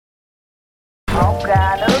Hột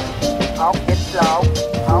gà nướng, hột vịt lộn,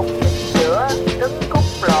 hột vịt sữa, trứng cút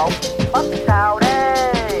lộn, bắp xào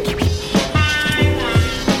đây.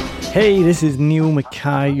 Hey, this is Neil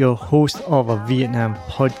Mackay, your host of a Vietnam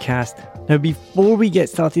podcast. Now, before we get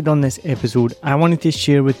started on this episode, I wanted to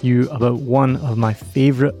share with you about one of my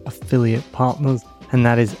favourite affiliate partners, and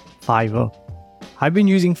that is Fiverr. I've been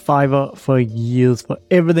using Fiverr for years for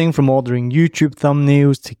everything from ordering YouTube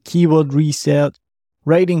thumbnails to keyword research,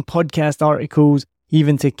 writing podcast articles,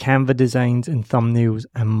 even to Canva designs and thumbnails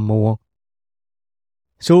and more.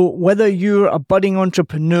 So whether you're a budding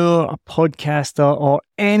entrepreneur, a podcaster, or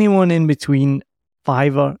anyone in between,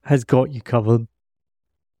 Fiverr has got you covered.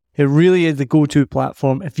 It really is the go-to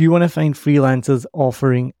platform if you want to find freelancers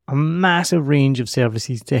offering a massive range of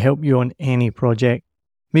services to help you on any project.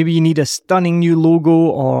 Maybe you need a stunning new logo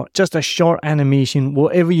or just a short animation,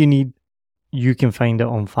 whatever you need, you can find it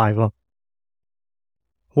on Fiverr.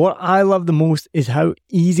 What I love the most is how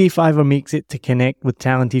easy Fiverr makes it to connect with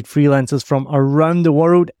talented freelancers from around the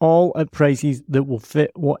world, all at prices that will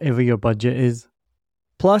fit whatever your budget is.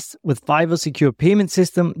 Plus, with Fiverr's secure payment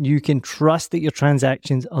system, you can trust that your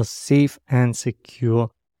transactions are safe and secure.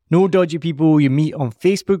 No dodgy people you meet on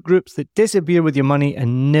Facebook groups that disappear with your money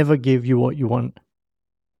and never give you what you want.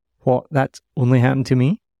 What, that's only happened to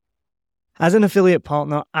me? As an affiliate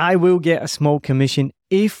partner, I will get a small commission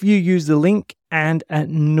if you use the link and at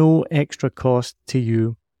no extra cost to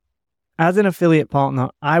you. As an affiliate partner,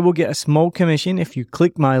 I will get a small commission if you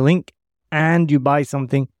click my link and you buy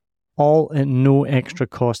something, all at no extra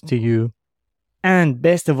cost to you. And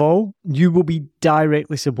best of all, you will be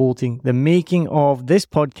directly supporting the making of this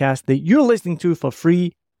podcast that you're listening to for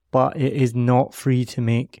free, but it is not free to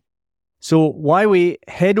make. So why wait?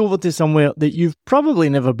 Head over to somewhere that you've probably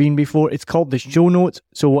never been before. It's called the show notes.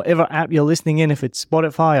 So whatever app you're listening in, if it's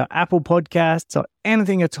Spotify or Apple Podcasts or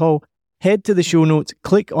anything at all, head to the show notes,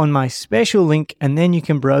 click on my special link, and then you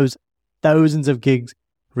can browse thousands of gigs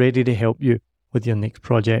ready to help you with your next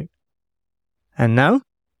project. And now,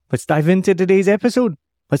 let's dive into today's episode.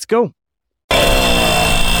 Let's go.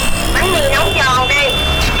 Bánh mì nóng giòn đi.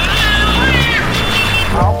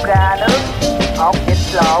 Hột gà nướng, hột vịt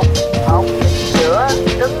lộn, hột vịt sữa,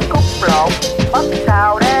 trứng cút lộn, bắp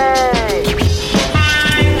xào đây.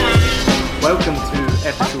 Welcome to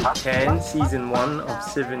episode 10, season 1 of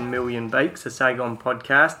 7 Million Bikes, a Saigon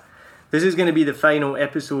podcast. This is going to be the final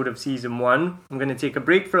episode of season 1. I'm going to take a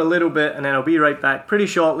break for a little bit and then I'll be right back pretty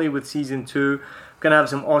shortly with season 2. I'm going to have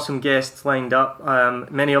some awesome guests lined up,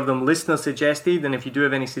 many of them listener suggested, and if you do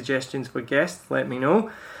have any suggestions for guests, let me know.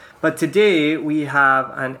 But today we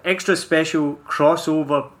have an extra special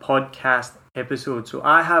crossover podcast episode. So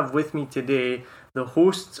I have with me today the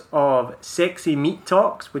hosts of Sexy Meat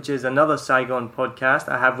Talks, which is another Saigon podcast.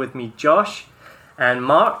 I have with me Josh and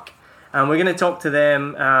Mark, and we're going to talk to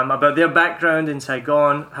them about their background in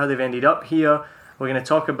Saigon, how they've ended up here. We're going to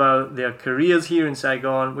talk about their careers here in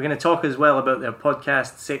Saigon. We're going to talk as well about their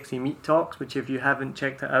podcast, Sexy Meat Talks, which if you haven't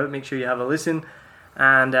checked it out, make sure you have a listen.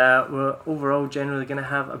 And we're overall generally going to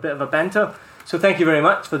have a bit of a banter. So thank you very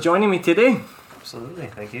much for joining me today. Absolutely,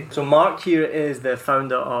 thank you. So Mark here is the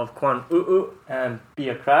founder of Quan U'u and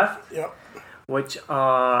Beer Craft, which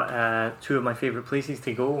are two of my favourite places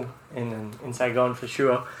to go in Saigon for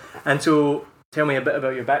sure. And so tell me a bit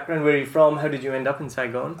about your background. Where are you from? How did you end up in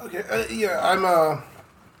Saigon? Okay, I'm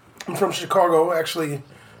from Chicago, actually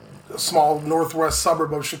a small northwest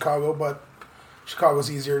suburb of Chicago, but Chicago's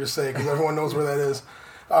easier to say because everyone knows where that is.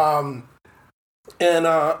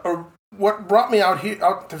 What brought me out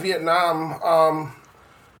to Vietnam,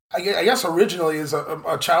 I guess originally is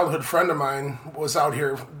a childhood friend of mine was out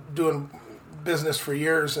here doing business for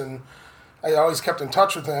years, and I always kept in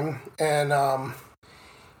touch with him. And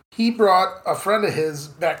he brought a friend of his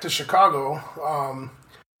back to Chicago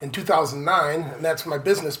in 2009, and that's my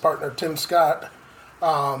business partner, Tim Scott.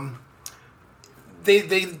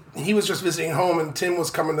 He was just visiting home, and Tim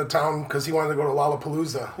was coming to town because he wanted to go to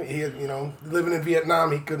Lollapalooza. He had, living in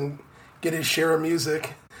Vietnam, he couldn't get his share of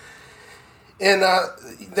music. And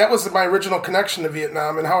that was my original connection to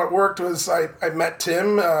Vietnam. And how it worked was I met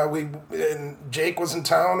Tim, and Jake was in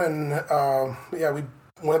town, and we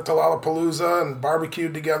went to Lollapalooza and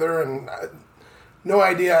barbecued together, and no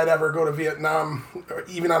idea I'd ever go to Vietnam,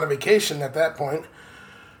 even on a vacation at that point.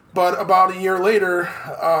 But about a year later,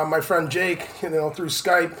 my friend Jake, through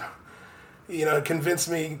Skype, convinced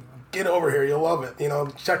me, get over here, you'll love it,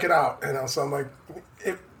 check it out. So I'm like,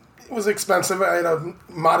 it was expensive. I had a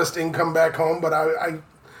modest income back home, but I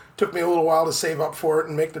took me a little while to save up for it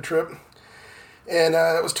and make the trip. And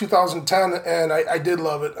it was 2010, and I did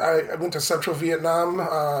love it. I went to Central Vietnam,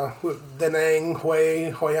 with Da Nang,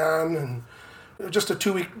 Hue, Hoi An, and just a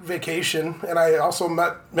 2-week vacation, and I also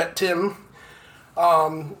met Tim.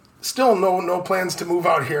 Still no plans to move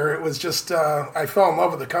out here. It was just I fell in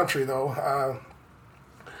love with the country though.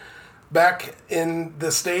 Back in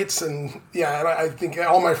the States, and I think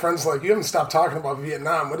all my friends are like, you haven't stopped talking about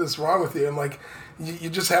Vietnam. What is wrong with you? I'm like, you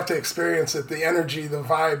just have to experience it, the energy, the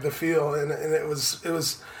vibe, the feel, and it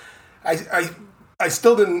was. I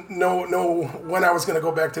still didn't know when I was going to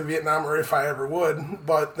go back to Vietnam or if I ever would.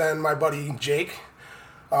 But then my buddy Jake,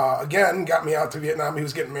 again, got me out to Vietnam. He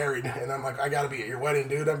was getting married, and I'm like, I got to be at your wedding,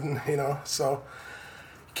 dude. So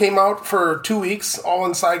came out for 2 weeks, all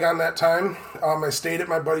in Saigon that time. I stayed at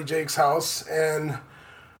my buddy Jake's house, and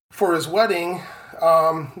for his wedding,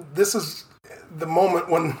 this is the moment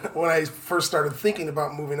when I first started thinking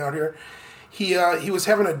about moving out here. He was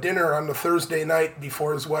having a dinner on the Thursday night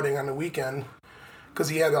before his wedding on the weekend, because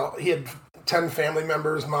he had 10 family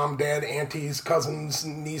members, mom, dad, aunties, cousins,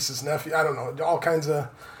 nieces, nephews, I don't know, all kinds of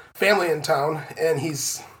family in town, and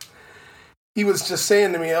he was just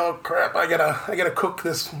saying to me, oh crap, I gotta cook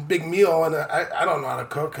this big meal, and I don't know how to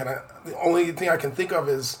cook, and the only thing I can think of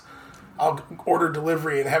is I'll order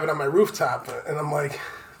delivery and have it on my rooftop, and I'm like,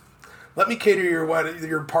 let me cater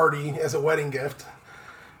your party as a wedding gift,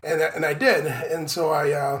 and I did, and so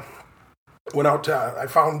I went out I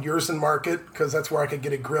found Yerson Market, because that's where I could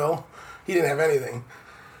get a grill. He didn't have anything,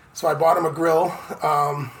 so I bought him a grill,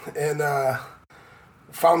 and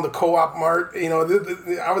found the Co-op Mart.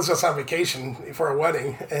 I was just on vacation for a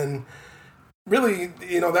wedding, and really,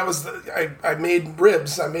 that was I made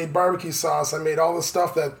ribs, I made barbecue sauce, I made all the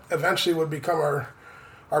stuff that eventually would become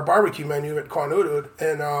our barbecue menu at Quanutut.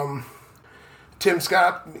 And Tim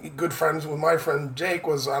Scott, good friends with my friend Jake,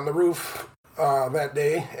 was on the roof that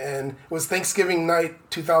day, and it was Thanksgiving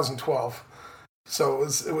night 2012. So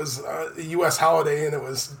it was a U.S. holiday, and it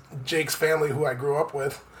was Jake's family, who I grew up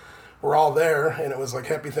with, were all there, and it was like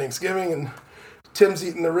Happy Thanksgiving, and Tim's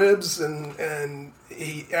eating the ribs, and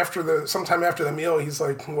he sometime after the meal, he's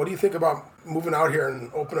like, what do you think about moving out here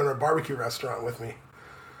and opening a barbecue restaurant with me?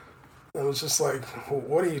 And I was just like,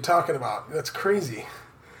 what are you talking about? That's crazy.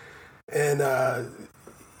 And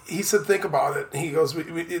he said, think about it. He goes,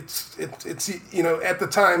 it's at the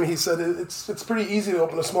time, he said, it's pretty easy to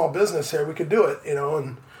open a small business here. We could do it,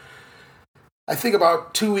 and I think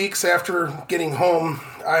about 2 weeks after getting home,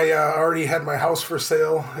 I already had my house for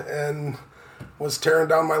sale and was tearing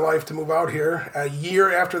down my life to move out here. A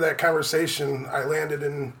year after that conversation, I landed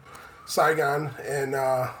in Saigon, and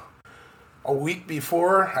a week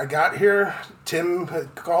before I got here, Tim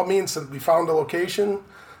had called me and said, we found a location.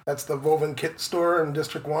 That's the Woven Kit store in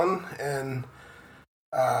District 1, and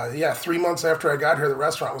 3 months after I got here, the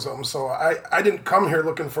restaurant was open. So I didn't come here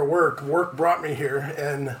looking for work. Work brought me here,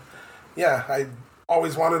 and I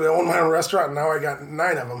always wanted to own my own restaurant, and now I got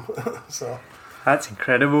 9 of them. So that's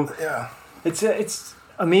incredible. Yeah, it's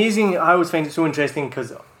amazing. I always find it so interesting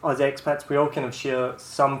because as expats, we all kind of share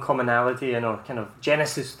some commonality in our kind of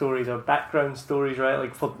genesis stories, our background stories, right?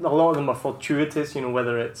 Like a lot of them are fortuitous,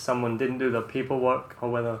 whether it's someone didn't do their paperwork or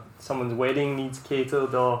whether someone's wedding needs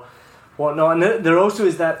catered or whatnot. And there also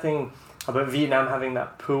is that thing about Vietnam having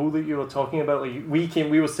that pool that you were talking about. Like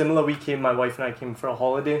we were similar. My wife and I came for a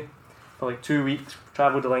holiday for like 2 weeks,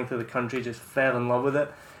 travelled the length of the country, just fell in love with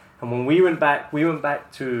it. And when we went back we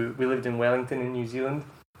lived in Wellington in New Zealand.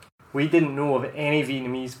 We didn't know of any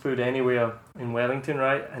Vietnamese food anywhere in Wellington,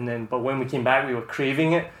 right? But when we came back, we were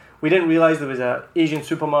craving it. We didn't realise there was an Asian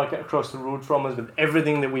supermarket across the road from us with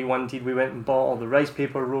everything that we wanted. We went and bought all the rice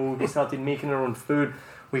paper rolls. We started making our own food.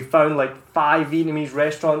 We found like 5 Vietnamese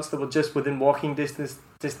restaurants that were just within walking distance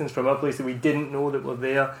from our place that we didn't know that were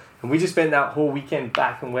there. And we just spent that whole weekend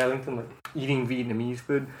back in Wellington like eating Vietnamese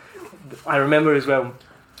food. I remember as well,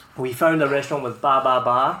 we found a restaurant with Ba Ba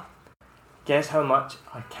Ba. Guess how much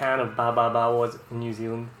a can of Ba Ba Ba was in New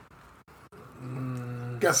Zealand?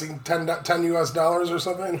 Guessing $10 US or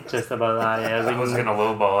something? Just about that, yeah. I was going to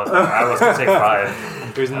lowball it. I was going to say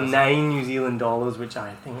 5. It was 9 New Zealand dollars, which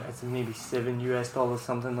I think is maybe $7 US,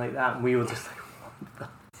 something like that. And we were just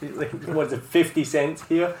like, what's it, 50 cents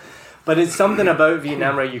here? But it's something about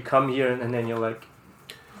Vietnam where you come here and then you're like,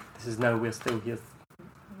 we're still here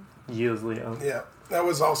years later. Yeah, that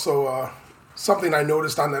was also something I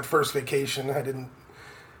noticed on that first vacation. I didn't,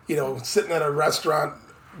 sitting at a restaurant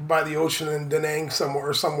by the ocean in Da Nang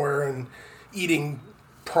somewhere and eating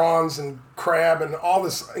prawns and crab and all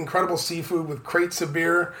this incredible seafood with crates of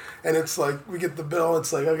beer, and it's like we get the bill,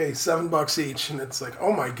 it's like, okay, $7 each, and it's like,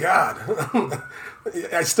 oh my god.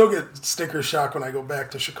 I still get sticker shock when I go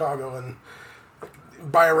back to Chicago and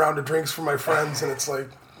buy a round of drinks for my friends, and it's like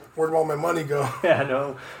where'd all my money go? Yeah, I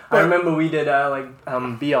know. I remember we did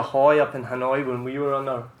Be Ahoy up in Hanoi when we were on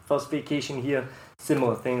our first vacation here.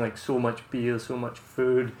 Similar thing, like so much beer, so much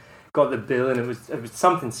food. Got the bill and it was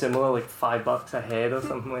something similar, like $5 a head or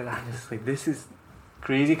something like that. It's like, this is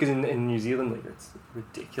crazy, because in New Zealand, like, it's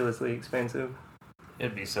ridiculously expensive.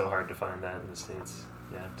 It'd be so hard to find that in the States.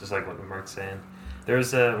 Yeah, just like what Mark's saying. There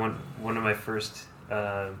was one of my first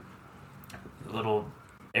little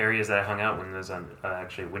areas that I hung out when I was on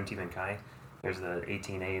actually Winti Kai. There's the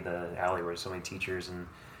 18A, the alley where so many teachers and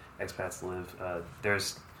expats live.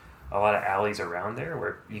 There's a lot of alleys around there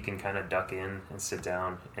where you can kind of duck in and sit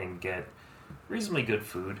down and get reasonably good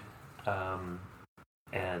food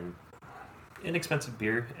and inexpensive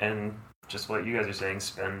beer, and just what you guys are saying,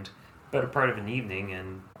 spend a better part of an evening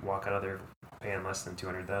and walk out of there paying less than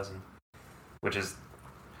 $200,000, which is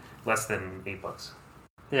less than $8.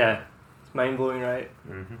 Yeah, it's mind-blowing, right?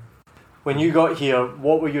 Mm-hmm. When you got here,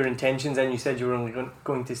 what were your intentions? And you said you were only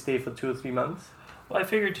going to stay for 2 or 3 months? Well, I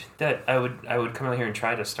figured that I would come out here and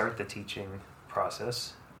try to start the teaching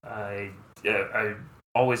process. I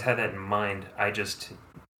always had that in mind.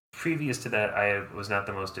 Previous to that, I was not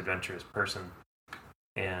the most adventurous person.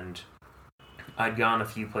 And I'd gone a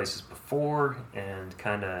few places before and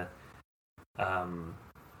kind of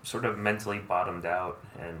sort of mentally bottomed out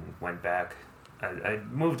and went back. I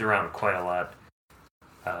moved around quite a lot,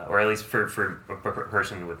 or at least for a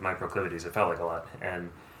person with my proclivities, it felt like a lot. And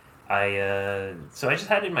so I just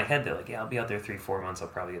had it in my head that, like, yeah, I'll be out there 3-4 months, I'll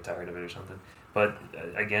probably get tired of it or something. But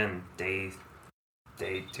again, day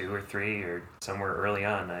 2 or 3 or somewhere early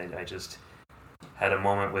on, I just had a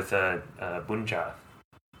moment with buncha.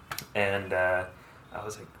 And I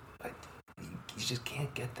was like, you just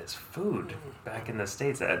can't get this food back in the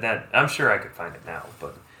States. That I'm sure I could find it now,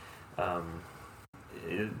 but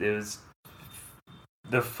it was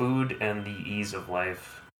the food and the ease of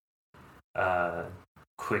life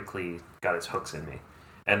quickly got its hooks in me.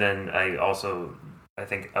 And then I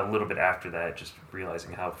think a little bit after that, just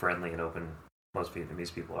realizing how friendly and open most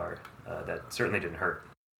Vietnamese people are, that certainly didn't hurt.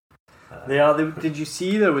 They are. Did you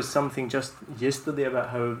see there was something just yesterday about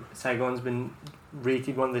how Saigon's been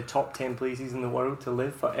rated one of the top 10 places in the world to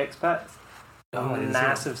live for expats? A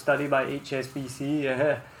massive study by HSBC,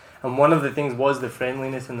 yeah. And one of the things was the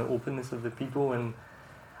friendliness and the openness of the people. And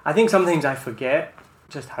I think sometimes I forget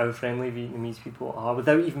just how friendly Vietnamese people are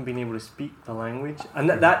without even being able to speak the language. And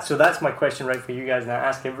that's my question right for you guys. And I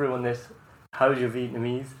ask everyone this: how's your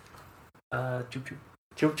Vietnamese? Chup chup.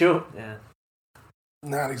 Chup chup. Yeah.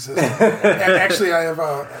 Non-existent. Actually, I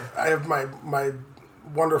have my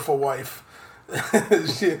wonderful wife.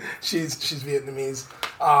 she's Vietnamese,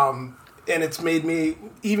 and it's made me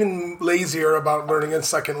even lazier about learning a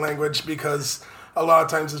second language, because a lot of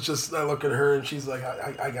times it's just I look at her and she's like,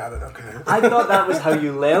 I got it, okay. I thought that was how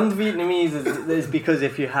you learned Vietnamese, is because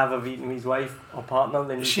if you have a Vietnamese wife or partner,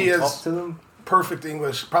 then you can talk to them. Perfect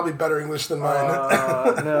English, probably better English than mine.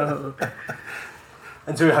 No.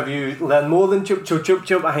 And so have you learned more than chup chup chup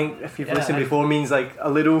chup? I think if you've listened before, means like a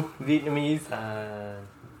little Vietnamese.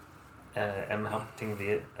 Em học tiếng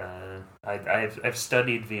Việt. I've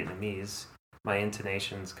studied Vietnamese. My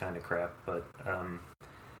intonation's kind of crap, but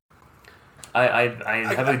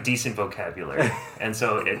I have a decent vocabulary, and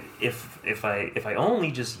so if I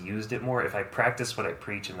only just used it more, if I practiced what I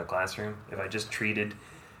preach in the classroom, if I just treated,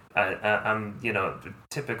 I'm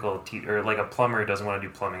typical or like a plumber doesn't want to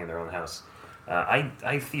do plumbing in their own house.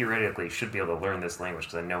 I theoretically should be able to learn this language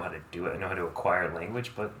because I know how to do it. I know how to acquire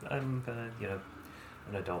language, but I'm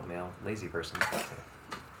an adult male lazy person.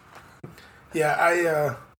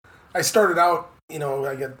 Yeah, I started out,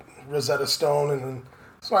 I get Rosetta Stone, and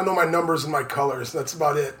so I know my numbers and my colors. That's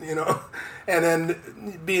about it, And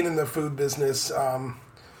then being in the food business,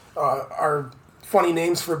 our funny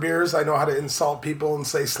names for beers, I know how to insult people and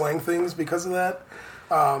say slang things because of that.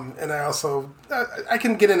 And I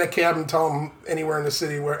can get in a cab and tell them anywhere in the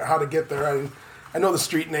city how to get there. I know the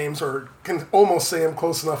street names, or can almost say them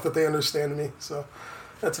close enough that they understand me. So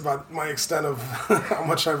that's about my extent of how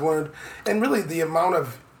much I've learned. And really the amount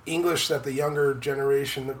of English that the younger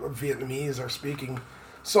generation of Vietnamese are speaking.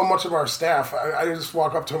 So much of our staff, I just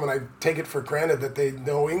walk up to them and I take it for granted that they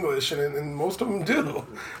know English, and most of them do.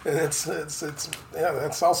 And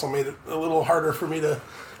that's also made it a little harder for me to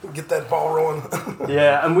get that ball rolling.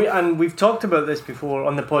 Yeah, and we've talked about this before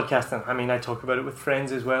on the podcast, and I mean I talk about it with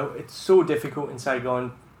friends as well. It's so difficult in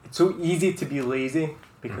Saigon. It's so easy to be lazy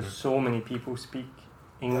because so many people speak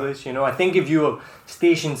English. I think if you were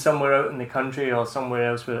stationed somewhere out in the country or somewhere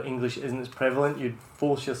else where English isn't as prevalent, you'd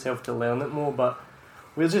force yourself to learn it more. But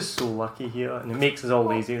we're just so lucky here, and it makes us all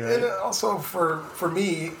lazy, right? And also for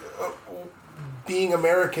me, being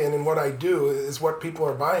American and what I do is what people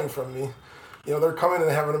are buying from me. You know, they're coming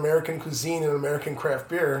and having American cuisine and American craft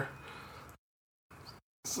beer.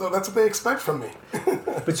 So that's what they expect from me.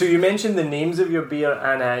 But so you mentioned the names of your beer,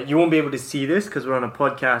 and you won't be able to see this because we're on a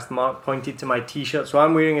podcast. Mark pointed to my t-shirt. So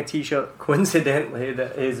I'm wearing a t-shirt, coincidentally,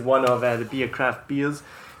 that is one of the beer craft beers.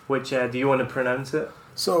 Which, do you want to pronounce it?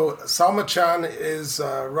 So Salmachan is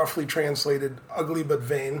roughly translated ugly but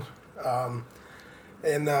vain.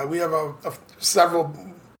 And we have several,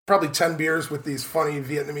 probably 10 beers with these funny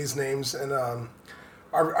Vietnamese names. And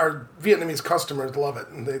our Vietnamese customers love it.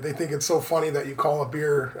 And they think it's so funny that you call a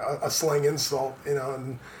beer a slang insult, you know.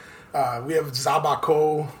 And we have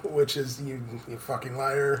Zabaco, which is you fucking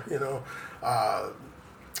liar, you know.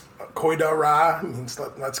 Koida Ra means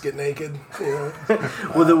let's get naked, you know.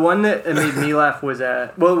 Well, the one that made me laugh was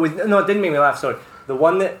it didn't make me laugh, sorry. The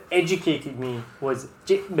one that educated me was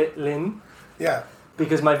Chit Bit Lin. Yeah.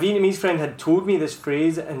 Because my Vietnamese friend had told me this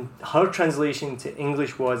phrase, and her translation to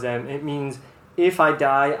English was, it means, if I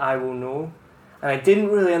die, I will know. And I didn't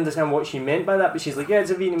really understand what she meant by that, but she's like, yeah,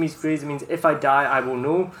 it's a Vietnamese phrase, it means, if I die, I will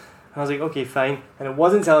know. And I was like, okay, fine. And it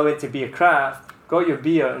wasn't until I went to Beer Craft, got your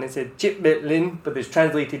beer, and it said Chit Bit Lin, but it's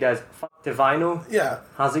translated as fuck Divino. Yeah.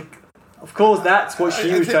 I was like, of course, that's what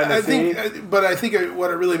she was trying to say. But I think what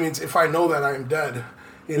it really means, if I know that I'm dead.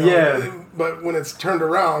 You know? Yeah. But when it's turned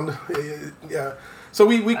around, yeah. So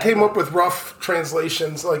we came up with rough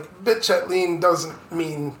translations. Like, Bit Chet Lean doesn't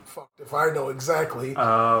mean fuck if I know exactly.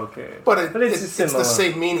 Oh, okay. But it's the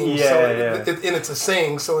same meaning. Yeah, so yeah. And it's a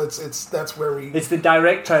saying, so it's that's where we... It's the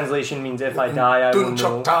direct translation means if I die, I will Dun know.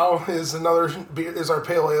 Chuk Tao is another beer, is our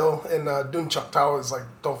pale ale, and Dun Chuk Tao is like,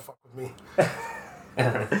 don't fuck with me.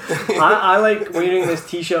 I like wearing this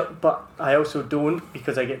t-shirt, but I also don't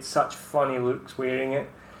because I get such funny looks wearing it.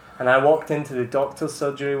 And I walked into the doctor's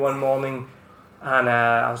surgery one morning, and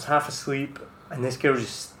I was half asleep, and this girl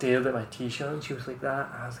just stared at my t-shirt, and she was like that.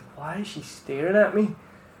 And I was like, why is she staring at me?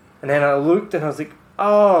 And then I looked, and I was like,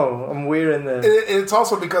 oh, I'm wearing the... It's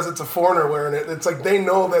also because it's a foreigner wearing it. It's like they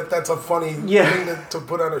know that that's a funny thing to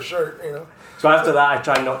put on a shirt, you know. So after that, I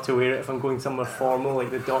try not to wear it if I'm going somewhere formal,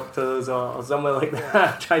 like the doctors or somewhere like that.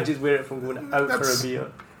 I try to just wear it if I'm going out for a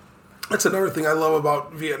beer. That's another thing I love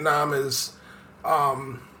about Vietnam is...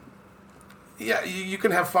 you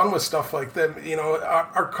can have fun with stuff like that. You know,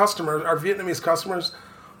 our customers, our Vietnamese customers,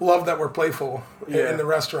 love that we're playful in the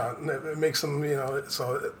restaurant. And it makes them, you know,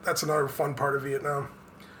 so that's another fun part of Vietnam.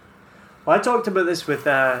 Well, I talked about this with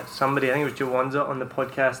somebody, I think it was Joe Wanza on the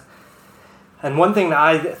podcast. And one thing that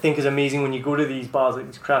I think is amazing when you go to these bars, like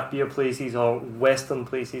these craft beer places or Western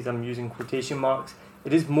places, I'm using quotation marks,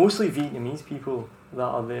 it is mostly Vietnamese people that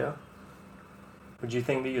are there. Would you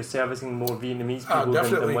think that you're servicing more Vietnamese people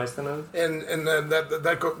than Westerners? And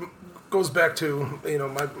that goes back to, you know,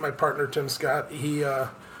 my partner Tim Scott. He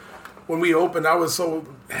when we opened, I was so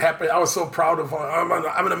happy. I was so proud of. I'm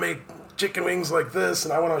gonna make chicken wings like this,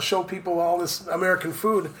 and I want to show people all this American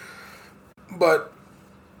food. But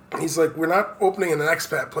he's like, we're not opening in an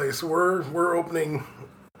expat place. We're opening,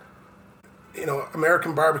 you know,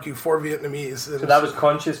 American barbecue for Vietnamese. And so that was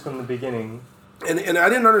conscious from the beginning. And I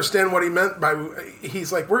didn't understand what he meant by.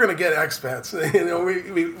 He's like, we're going to get expats. You know,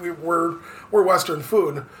 we're Western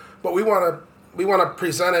food, but we want to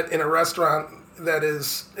present it in a restaurant that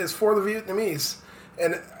is for the Vietnamese.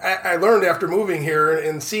 And I learned after moving here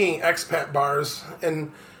and seeing expat bars,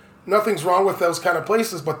 and nothing's wrong with those kind of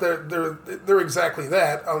places, but they're exactly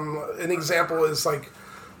that. An example is like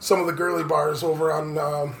some of the girly bars over on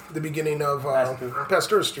the beginning of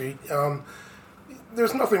Pasteur Street.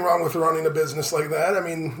 There's nothing wrong with running a business like that. I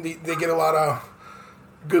mean, they get a lot of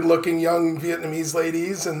good-looking young Vietnamese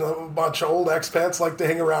ladies, and a bunch of old expats like to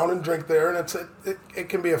hang around and drink there, and it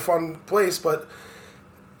can be a fun place. But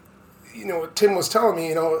you know, Tim was telling me,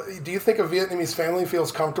 you know, do you think a Vietnamese family feels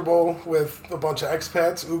comfortable with a bunch of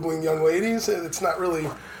expats oogling young ladies? It's not really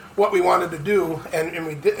what we wanted to do, and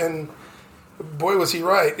we did. And boy, was he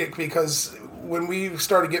right, because when we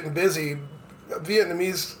started getting busy, a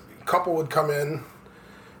Vietnamese couple would come in.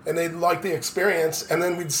 And they'd like the experience, and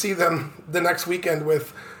then we'd see them the next weekend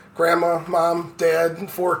with grandma, mom, dad,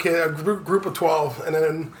 4 kids, a group of 12, and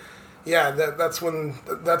then that's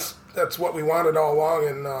what we wanted all along.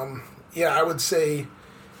 And I would say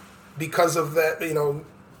because of that, you know,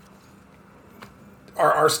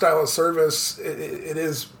 our style of service, it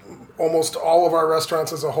is almost all of our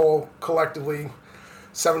restaurants as a whole collectively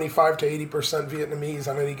 75 to 80% Vietnamese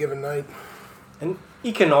on any given night. And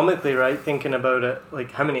economically, right, thinking about it,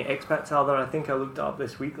 like how many expats are there? I think I looked up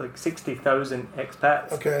this week, like 60,000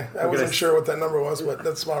 expats. Okay, I wasn't sure what that number was, but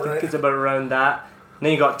that's about right. It's about around that. And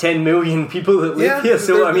then you got 10 million people that live Yeah, here.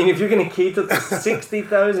 So I mean, if you're going to cater to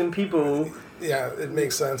 60,000 people, Yeah, it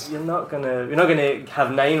makes sense. you're not gonna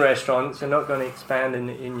have 9 restaurants. You're not going to expand, and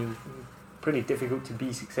you're pretty difficult to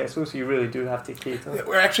be successful. So you really do have to cater. Yeah,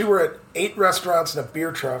 we're at 8 restaurants and a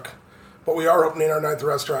beer truck, but we are opening our 9th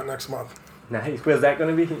restaurant next month. Nice. Where's that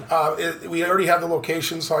going to be? We already have the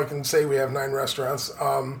location, so I can say we have 9 restaurants.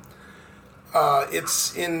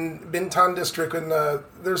 It's in Bintan district, and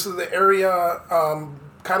there's the area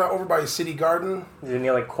kind of over by City Garden. Is it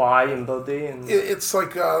near like Kwai and Bodhi? And It's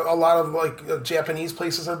like a lot of like Japanese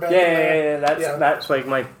places are back in yeah, there. that's like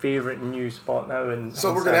my favorite new spot now. And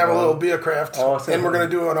So we're gonna have a little beer craft, Awesome. and we're gonna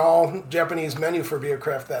do an all Japanese menu for beer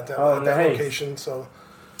craft at that Nice. location. So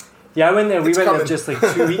yeah, I went there. We It's went coming. there just like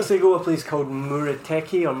 2 weeks ago. A place called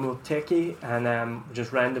Murteki, and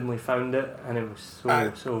just randomly found it, and it was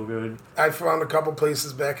so good. I found a couple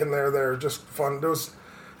places back in there that are just fun.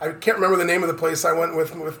 I can't remember the name of the place I went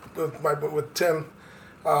with Tim,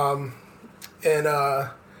 and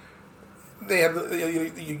they had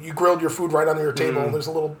you grilled your food right under your table. There's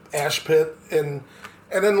a little ash pit, and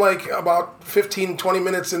then like about 15-20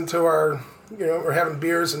 minutes into our we're having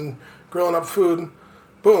beers and grilling up food.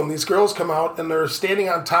 Boom! These girls come out and they're standing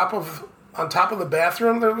on top of the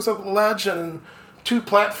bathroom. There was a ledge and 2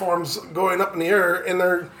 platforms going up in the air, and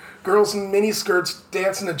they're girls in mini skirts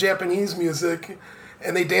dancing to Japanese music.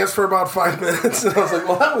 And they danced for about 5 minutes, and I was like,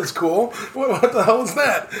 "Well, that was cool. What the hell was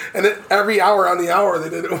that?" And every hour on the hour, they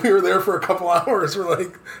did it. We were there for a couple hours. We're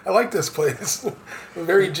like, "I like this place.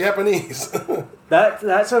 Very Japanese."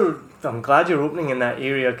 I'm glad you're opening in that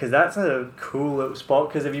area, because that's a cool little spot.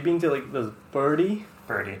 Because have you been to like there's Birdie,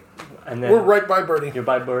 and then We're right by Birdie. you're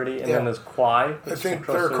by Birdie, and then there's Kwai. I think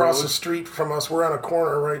they're across the street from us. We're on a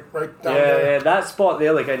corner right down Yeah, there. yeah, that spot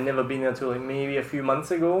there, like I'd never been there until like maybe a few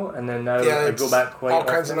months ago, and then now Yeah, I it's go back quite all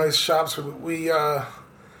often. kinds of nice shops.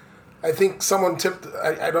 I think someone tipped.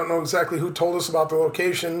 I don't know exactly who told us about the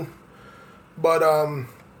location, but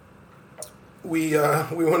we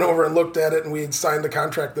went over and looked at it, and we had signed the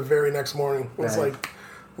contract the very next morning. It was Nice. like,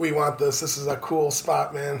 we want this. This is a cool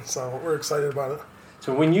spot, man. So we're excited about it.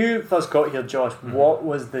 So when you first got here, Josh, what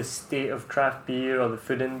was the state of craft beer or the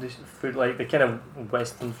food like the kind of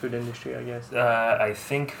Western food industry, I guess? I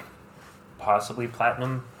think possibly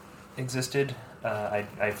Platinum existed.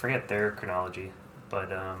 I forget their chronology, but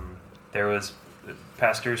there was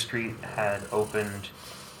Pasteur Street had opened.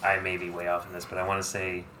 I may be way off in this, but I want to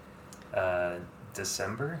say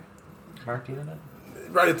December. Mark, do you know that?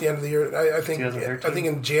 Right at the end of the year, I think. 2013? I think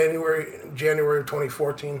in January of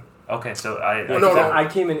 2014. Okay, so I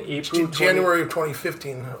came in April. January of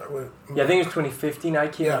 2015. Yeah, I think it was 2015. I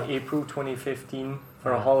came in April 2015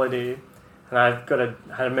 for a holiday, and I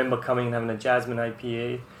remember coming and having a Jasmine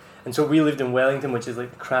IPA. And so we lived in Wellington, which is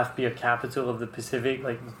like the craft beer capital of the Pacific.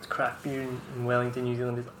 Like craft beer in Wellington, New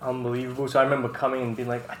Zealand is unbelievable. So I remember coming and being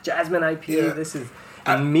like, a Jasmine IPA, this is...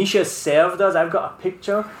 And Misha served us. I've got a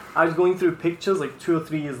picture. I was going through pictures like 2 or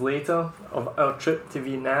 3 years later of our trip to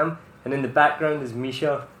Vietnam, and in the background is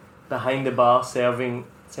Misha behind the bar serving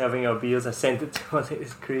our beers. I sent it to him.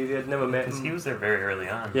 It's crazy. I'd never met him. he was there very early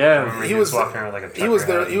on. Yeah. I remember he was walking around like a He was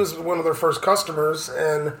trucker there. hat. He was one of their first customers,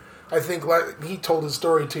 and I think he told his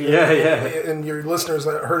story to you. Yeah. And your listeners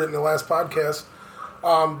that heard it in the last podcast.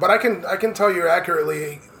 But I can tell you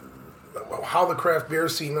accurately how the craft beer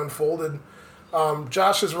scene unfolded.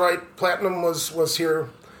 Josh is right. Platinum was here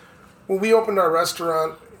when we opened our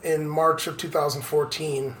restaurant in March of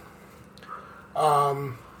 2014.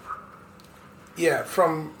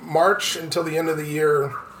 From March until the end of the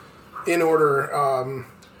year, in order,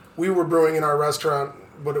 we were brewing in our restaurant,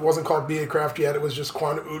 but it wasn't called Beer Craft yet. It was just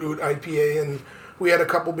Quan Oot Oot IPA, and we had a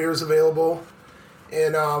couple beers available.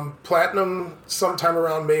 And Platinum, sometime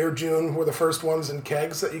around May or June, were the first ones in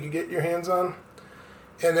kegs that you could get your hands on.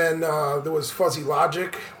 And then there was Fuzzy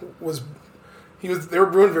Logic. They were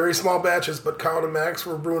brewing very small batches, but Colin and Max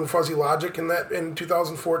were brewing Fuzzy Logic in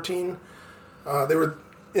 2014. They were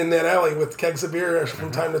in that alley with kegs of beer from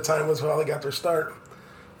time to time was how they got their start.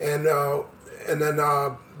 And then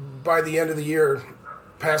by the end of the year,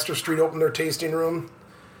 Pasteur Street opened their tasting room.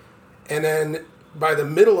 And then by the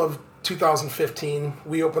middle of 2015,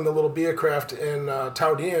 we opened the little beer craft in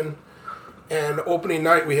Tao Dien. And opening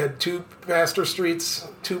night, we had 2 Pasteur Streets,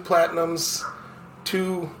 2 Platinums,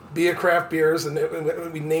 2 Beer Craft beers,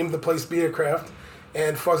 and we named the place Beer Craft,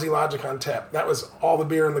 and Fuzzy Logic on tap. That was all the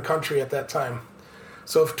beer in the country at that time.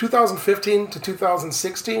 So 2015 to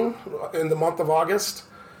 2016, in the month of August,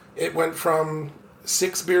 it went from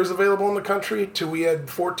 6 beers available in the country to we had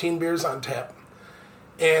 14 beers on tap.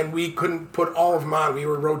 And we couldn't put all of them on. We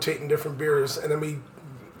were rotating different beers. And then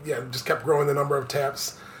just kept growing the number of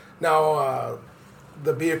taps. Now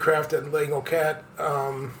the Beer Craft at Lego Cat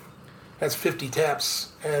has 50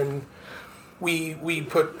 taps, and we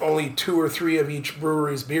put only 2 or 3 of each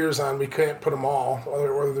brewery's beers on. We can't put them all,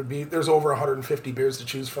 or there's over 150 beers to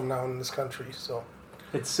choose from now in this country. So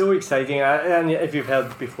it's so exciting. And if you've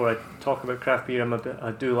heard before I talk about craft beer,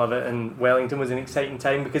 I do love it. And Wellington was an exciting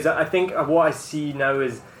time, because I think what I see now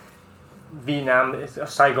is Vietnam,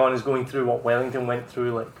 Saigon is going through what Wellington went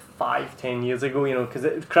through like 5-10 years ago, because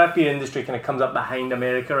the craft beer industry kind of comes up behind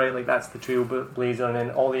America, right? Like that's the trailblazer, and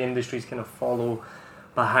then all the industries kind of follow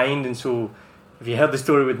behind. And so if you heard the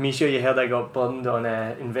story with Misha, you heard I got burned on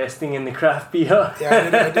investing in the craft beer. Yeah,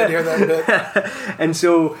 I did hear that bit. And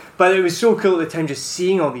so, but it was so cool at the time, just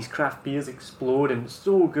seeing all these craft beers explode, and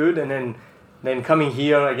so good. And then coming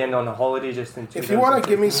here again on a holiday just in 2000. If you want to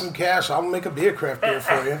give me some cash, I'll make a beer craft beer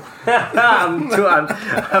for you.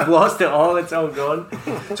 I've lost it all. It's all gone.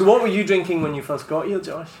 So what were you drinking when you first got here,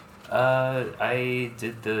 Josh? I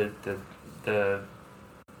did the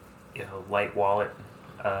light wallet.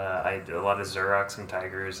 I did a lot of Xerox and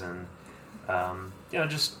Tigers, and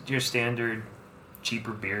just your standard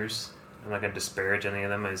cheaper beers. I'm not going to disparage any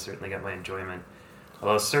of them. I certainly got my enjoyment.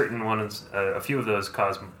 Although certain ones, a few of those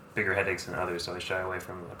cause bigger headaches than others, so I shy away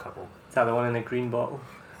from a couple. Is that the one in the green bottle?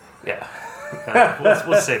 Yeah.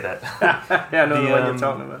 We'll say that. Yeah, I know the one you're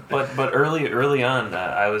talking about. But early on,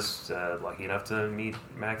 I was lucky enough to meet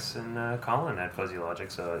Max and Colin at Fuzzy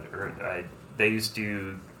Logic. So they used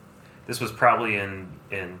to. This was probably in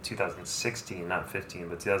 2016, not 15,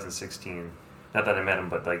 but 2016. Not that I met him,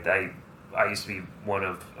 but like I used to be one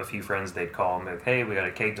of a few friends. They'd call him like, "Hey, we got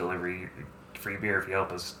a keg delivery, free beer if you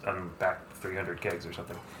help us unpack 300 kegs or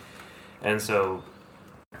something." And so,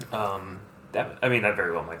 that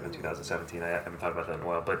very well might have been 2017. I haven't thought about that in a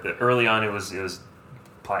while. But early on, it was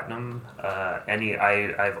Platinum.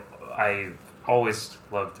 I've always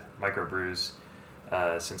loved microbrews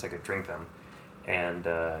since I could drink them. And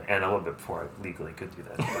a little bit before I legally could do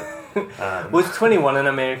that. But, well, it's 21 in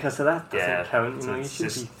America, so that doesn't count. So you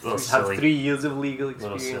should have silly. 3 years of legal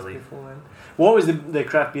experience before then. What was the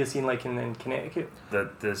craft beer scene like in Connecticut?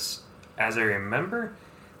 As I remember,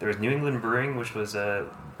 there was New England Brewing, which was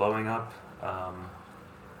blowing up.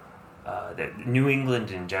 New England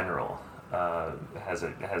in general has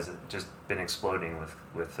just been exploding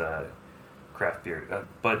with craft beer.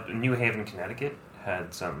 But New Haven, Connecticut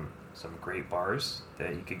had some great bars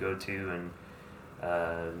that you could go to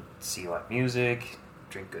and see live music,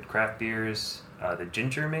 drink good craft beers. The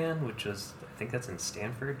Ginger Man, which is, I think that's in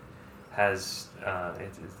Stanford, has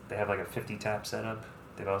they have like a 50 tap setup.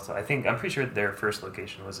 They've also, I'm pretty sure their first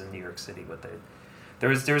location was in New York City, but there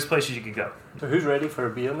was places you could go. So who's ready for a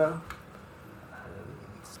beer now?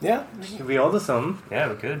 Yeah. Should we order some? Yeah,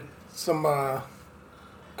 we could. Some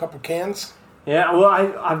couple cans. Yeah, well,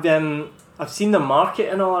 I've seen them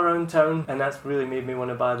marketing all around town, and that's really made me want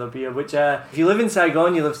to buy their beer, which, if you live in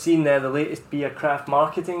Saigon, you'll have seen the latest beer craft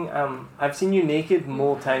marketing. I've seen you naked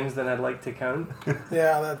more times than I'd like to count.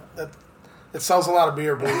 Yeah, it sells a lot of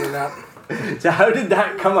beer, believe it or not. So how did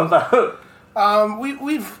that come about?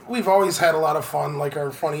 We've always had a lot of fun, like our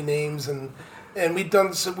funny names, and we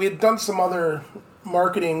had done some other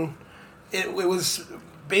marketing. It was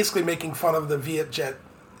basically making fun of the Vietjet.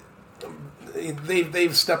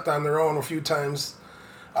 They've stepped on their own a few times.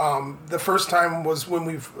 The first time was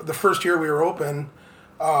the first year we were open.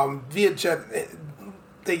 Vietjet,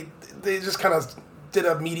 they just kind of did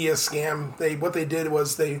a media scam. What they did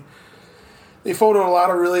was they photoed a lot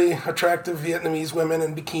of really attractive Vietnamese women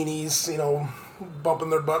in bikinis, bumping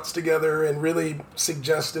their butts together, and really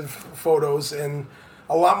suggestive photos, and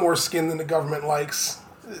a lot more skin than the government likes.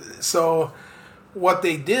 So what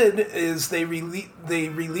they did is they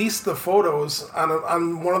released the photos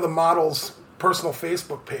on one of the models' personal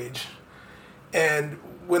Facebook page, and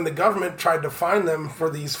when the government tried to find them for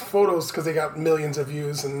these photos, because they got millions of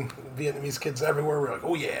views and Vietnamese kids everywhere were like,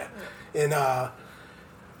 "Oh yeah," and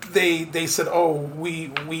they said, "Oh,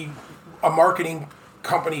 a marketing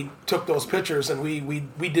company took those pictures, and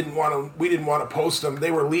we didn't want to post them.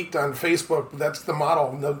 They were leaked on Facebook. That's the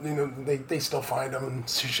model. They still find them, and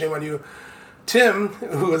shame on you." Tim,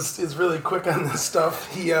 who is really quick on this stuff,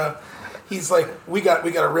 he's like, we got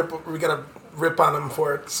to rip on him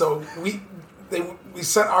for it. So we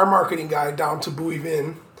sent our marketing guy down to Bui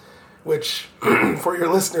Vinh, which for your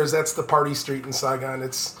listeners, that's the party street in Saigon.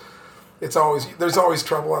 There's always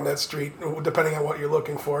trouble on that street, depending on what you're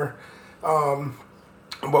looking for.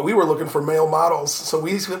 But we were looking for male models, so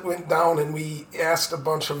we went down and we asked a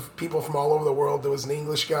bunch of people from all over the world. There was an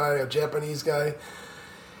English guy, a Japanese guy,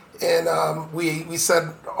 And we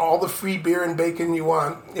said all the free beer and bacon you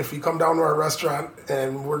want if you come down to our restaurant,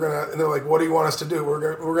 and and they're like, what do you want us to do?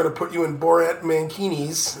 We're gonna put you in Borat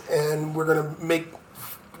mankinis, and we're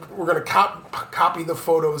gonna copy the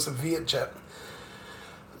photos of Vietjet.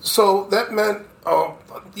 So that meant, a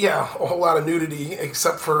whole lot of nudity,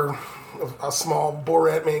 except for a small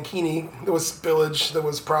Borat mankini. There was spillage, there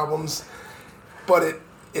was problems, but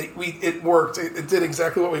it worked. It did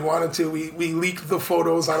exactly what we wanted to. We leaked the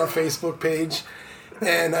photos on a Facebook page,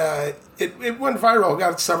 and it went viral.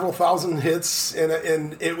 Got several thousand hits,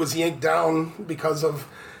 and it was yanked down because of,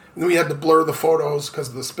 we had to blur the photos because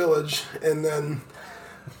of the spillage, and then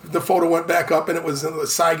the photo went back up, and it was in the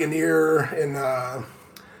Saigoneer and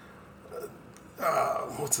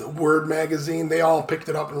Word magazine. They all picked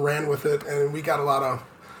it up and ran with it, and we got a lot of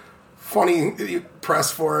funny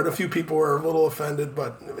press for it. A few people were a little offended,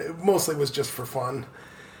 but it mostly was just for fun.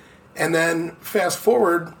 And then fast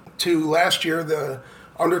forward to last year, the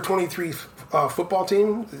under 23 football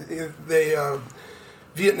team, they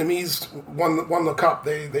Vietnamese won the cup.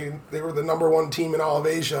 They were the number one team in all of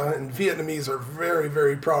Asia, and Vietnamese are very,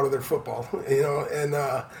 very proud of their football. And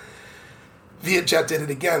Vietjet did it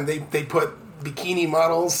again. They put bikini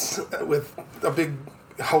models with a big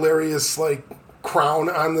hilarious crown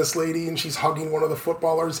on this lady, and she's hugging one of the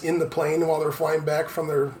footballers in the plane while they're flying back from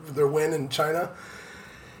their win in China.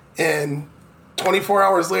 And 24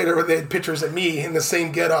 hours later, they had pictures of me in the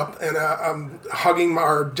same getup, and I'm hugging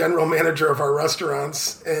our general manager of our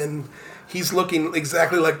restaurants, and he's looking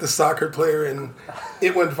exactly like the soccer player, and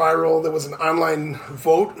it went viral. There was an online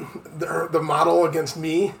vote, the model against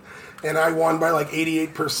me, and I won by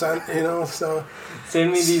 88%, so...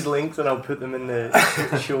 Send me these links and I'll put them in the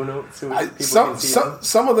show notes so people can see them.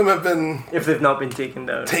 Some of them have been... If they've not been taken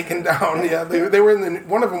down. Taken down, yeah. They were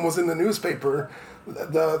one of them was in the newspaper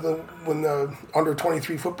when the under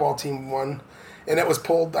 23 football team won, and it was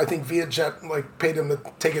pulled. I think Vietjet paid them to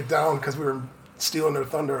take it down because we were stealing their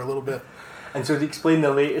thunder a little bit. And so to explain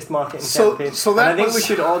the latest marketing campaign, I think we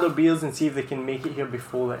should order beers and see if they can make it here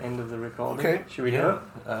before the end of the recording. Okay. Should we do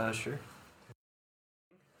it? Sure.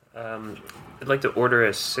 I'd like to order a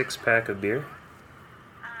 6-pack of beer.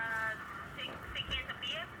 6 cans of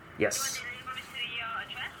beer? Yes. Do you want to deliver to your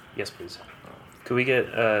address? Yes, please. Could we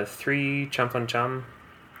get 3 cham fan cham?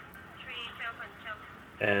 3 cham fan cham.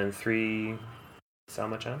 And 3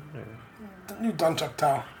 salma chan? New Dun Chuk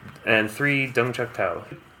Tao. And 3 dung chuk tao.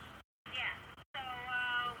 So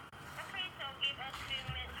give us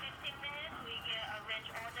 15 minutes. We get a range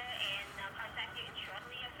order and contact you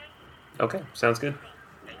shortly, okay? Okay, sounds good.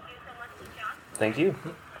 Thank you so much, John. Thank you.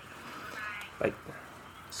 Bye.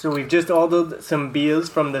 So we've just ordered some beers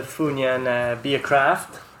from the Funyan Beer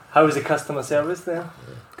Craft. How is the customer service there?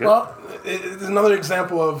 Good. Well, it's another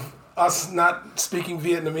example of us not speaking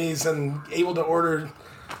Vietnamese and able to order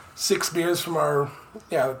 6 beers from our...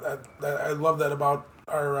 Yeah, I love that about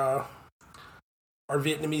our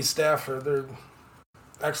Vietnamese staff. They're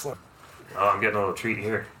excellent. Oh, I'm getting a little treat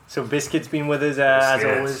here. So Biscuit's been with us as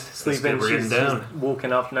always, sleeping. She's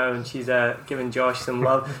woken up now and she's giving Josh some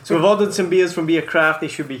love. So we've ordered some beers from Beer Craft. They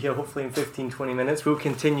should be here hopefully in 15-20 minutes. We'll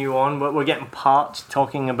continue on. We're getting parched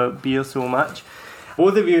talking about beer so much.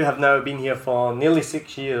 Both of you have now been here for nearly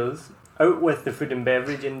 6 years, out with the food and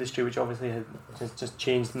beverage industry, which obviously has just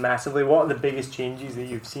changed massively. What are the biggest changes that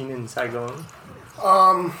you've seen in Saigon?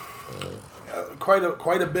 Quite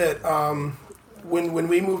a bit. When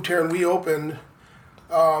we moved here and we opened,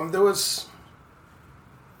 there was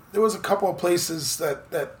a couple of places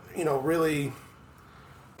that really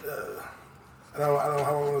I don't know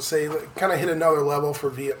how I want to say, kind of hit another level for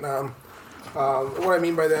Vietnam. What I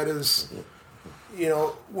mean by that is,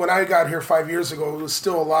 when I got here 5 years ago, it was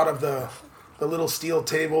still a lot of the little steel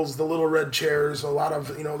tables, the little red chairs, a lot of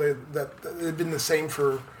they've been the same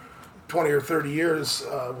for 20 or 30 years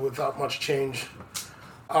without much change.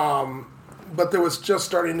 But there was just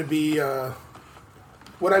starting to be,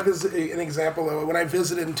 when I visited, an example, when I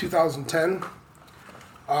visited in 2010,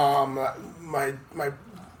 my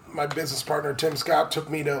business partner, Tim Scott, took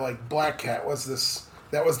me to Black Cat.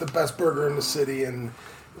 That was the best burger in the city, and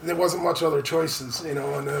there wasn't much other choices, and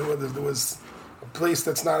there was a place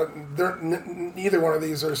that's not, neither one of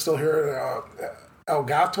these are still here. El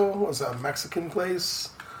Gato was a Mexican place.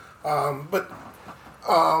 But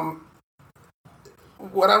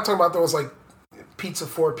what I'm talking about though is Pizza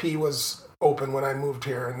 4P was open when I moved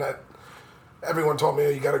here, and that everyone told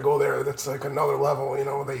me, you got to go there. That's another level.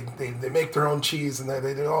 They make their own cheese and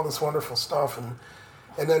they do all this wonderful stuff, and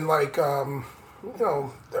then the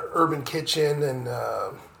Urban Kitchen and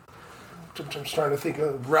I'm just trying to think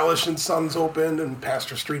of Relish and Sons opened, and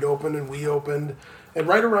Pastor Street opened, and we opened. And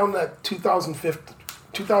right around that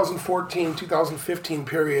 2014, 2015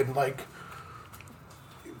 period, like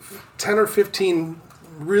 10 or 15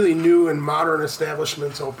 really new and modern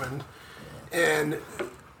establishments opened. And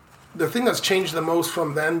the thing that's changed the most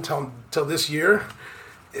from then till this year,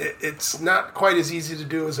 it's not quite as easy to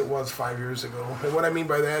do as it was 5 years ago. And what I mean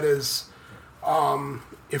by that is,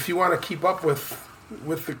 if you want to keep up with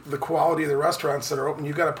the quality of the restaurants that are open,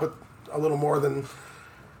 you've got to put a little more than.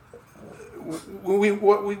 We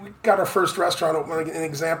got our first restaurant open. An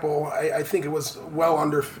example, I think it was well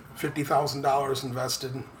under $50,000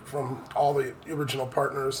 invested from all the original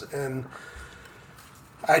partners, and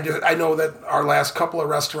I know that our last couple of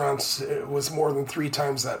restaurants, it was more than 3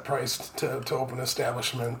 times that price to open an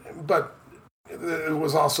establishment. But it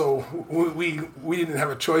was also, we didn't have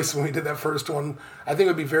a choice when we did that first one. I think it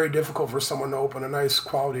would be very difficult for someone to open a nice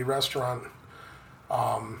quality restaurant.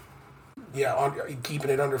 Keeping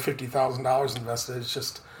it under $50,000 invested, it's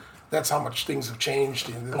just, that's how much things have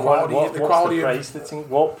changed. The quality,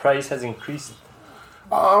 what price has increased?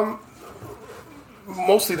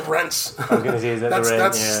 Mostly the rents. I was going to say, is that the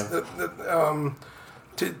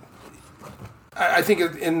rent? I think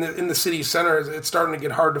in the city center, it's starting to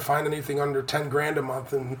get hard to find anything under $10,000 a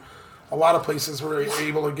month, and a lot of places were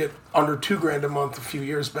able to get under $2,000 a month a few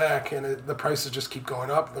years back, and the prices just keep going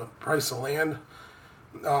up. The price of land,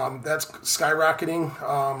 that's skyrocketing.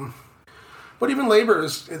 But even labor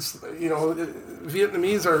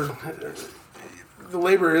Vietnamese are, the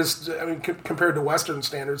labor is, I mean, compared to Western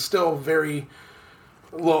standards, still very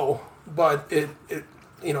low, but it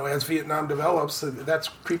as Vietnam develops, that's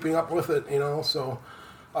creeping up with it, so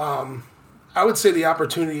I would say the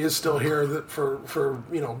opportunity is still here for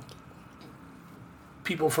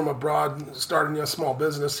people from abroad starting a small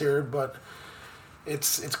business here, but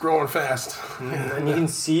it's growing fast. And you can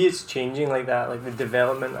see it's changing like that, like the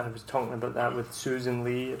development. I was talking about that with Susan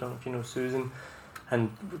Lee. I don't know if you know Susan.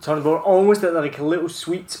 And we're talking about almost at like a little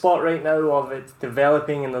sweet spot right now of it's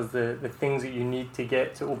developing, and there's the things that you need to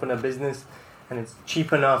get to open a business, and it's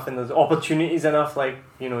cheap enough, and there's opportunities enough, like,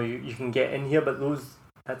 you can get in here, but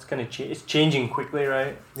that's going to change. It's changing quickly,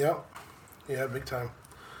 right? Yeah, big time.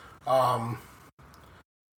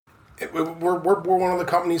 We're one of the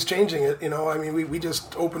companies changing it. I mean, we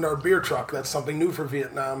just opened our beer truck. That's something new for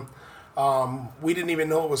Vietnam. We didn't even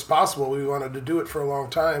know it was possible. We wanted to do it for a long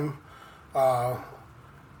time.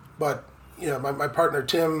 But my partner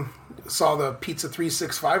Tim saw the Pizza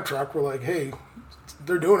 365 truck. We're like, hey,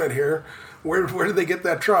 they're doing it here. Where did they get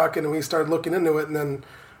that truck? And we started looking into it, and then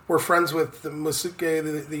we're friends with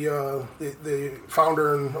Masuke, the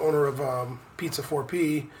founder and owner of Pizza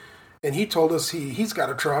 4P, and he told us he's got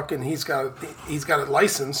a truck and he's got it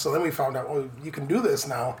licensed. So then we found out, well, you can do this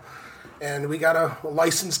now, and we got a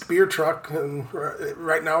licensed beer truck, and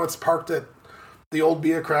right now it's parked at the old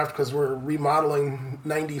Beercraft because we're remodeling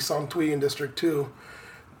 90 Son Thuy in District 2.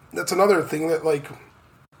 That's another thing that, like,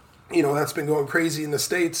 that's been going crazy in the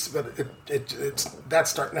States, but that's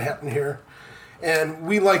starting to happen here. And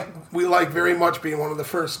we like very much being one of the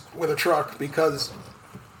first with a truck, because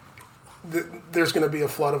there's going to be a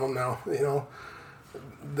flood of them now.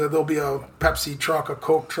 There'll be a Pepsi truck, a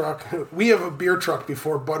Coke truck. We have a beer truck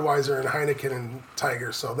before Budweiser and Heineken and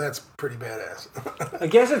Tiger, so that's pretty badass. I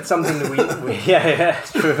guess it's something that we yeah,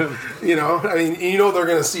 it's true. I mean, they're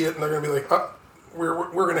going to see it and they're going to be like, oh, we're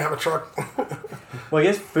going to have a truck. Well, I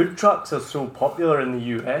guess food trucks are so popular in the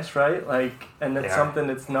US, right? Like, and it's something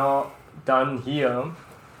that's not done here.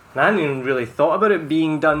 And I hadn't even really thought about it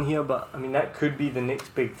being done here, but I mean, that could be the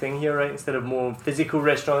next big thing here, right? Instead of more physical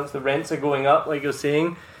restaurants, the rents are going up, like you're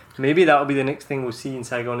saying. Maybe that'll be the next thing we'll see in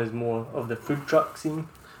Saigon, is more of the food truck scene.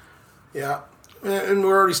 Yeah, and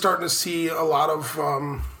we're already starting to see a lot of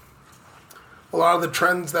the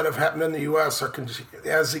trends that have happened in the U.S.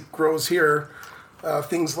 as it grows here.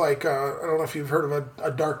 Things like, I don't know if you've heard of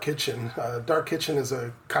a dark kitchen. Dark kitchen is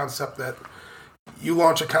a concept that you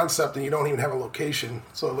launch a concept and you don't even have a location.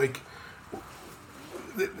 So, like,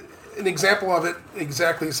 an example of it,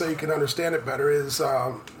 exactly so you can understand it better, is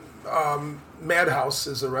Madhouse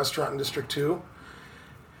is a restaurant in District 2.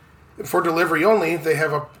 For delivery only, they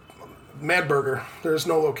have a Mad Burger. There's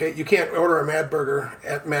no location. You can't order a Mad Burger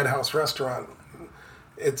at Madhouse restaurant.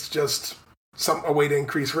 It's just a way to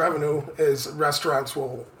increase revenue is restaurants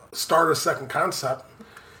will start a second concept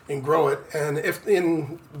and grow it. And if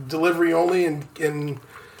in delivery only, and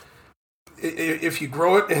if you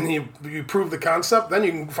grow it and you prove the concept, then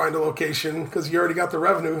you can find a location because you already got the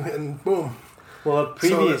revenue, and boom. Well, a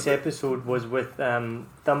previous episode was with Thum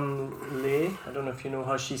Le. I don't know if you know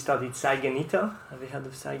how she started Saigonita. Have you heard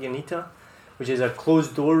of Saigonita? which is a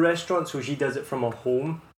closed door restaurant. So she does it from her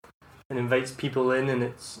home and invites people in, and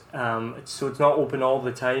it's so it's not open all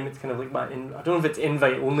the time. It's kind of like I don't know if it's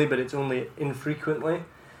invite only, but it's only infrequently,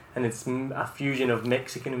 and it's a fusion of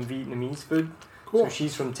Mexican and Vietnamese food. Cool. So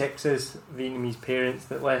she's from Texas, Vietnamese parents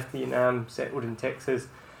that left Vietnam, settled in Texas,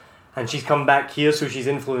 and she's come back here, so she's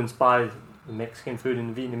influenced by the Mexican food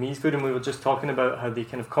and the Vietnamese food, and we were just talking about how they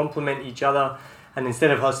kind of complement each other, and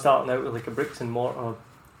instead of her starting out with like a bricks and mortar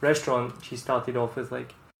restaurant, she started off with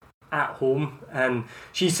like at home. And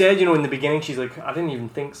she said, you know, in the beginning, she's like, I didn't even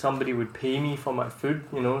think somebody would pay me for my food,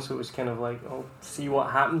 you know, so it was kind of like, I'll see what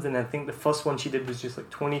happens. And I think the first one she did was just like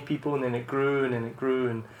 20 people, and then it grew and then it grew,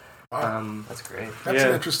 and that's great. That's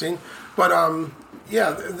interesting. But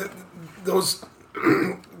yeah, those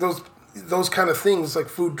kind of things like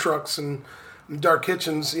food trucks and dark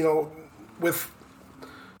kitchens, you know, with,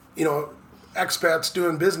 you know, expats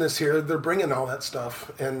doing business here, they're bringing all that stuff.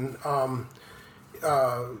 And I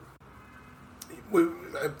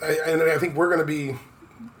think we'll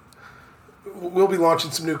be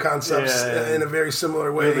launching some new concepts in a very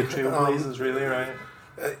similar way. The trailblazers, really, right?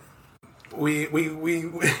 We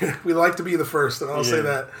like to be the first, and I'll say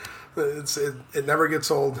that it never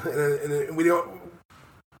gets old, and we don't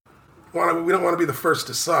want to be the first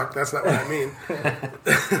to suck. That's not what I mean.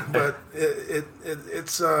 But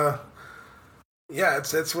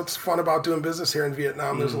it's what's fun about doing business here in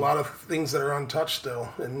Vietnam. There's a lot of things that are untouched still,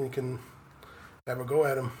 and you can have a go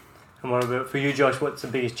at them. And what about for you, Josh? What's the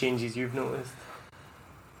biggest changes you've noticed?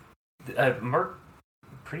 Mark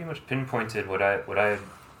pretty much pinpointed what I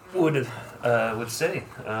would say.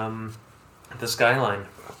 The skyline.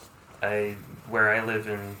 Where I live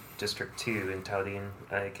in District 2 in Tao Dien,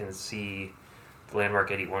 I can see the Landmark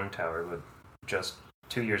 81 tower, but just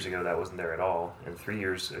 2 years ago that wasn't there at all, and 3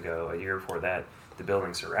 years ago, a year before that, the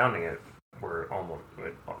buildings surrounding it were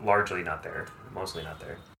largely not there, mostly not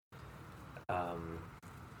there.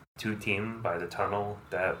 Tu Tiem by the tunnel,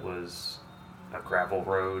 that was a gravel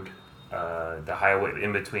road. The highway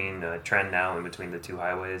in between Tren now, in between the two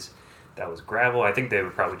highways, that was gravel. I think they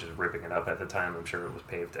were probably just ripping it up at the time. I'm sure it was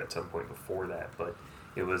paved at some point before that, but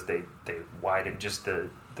it was they widened just the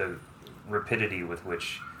rapidity with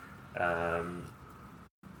which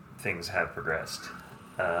things have progressed.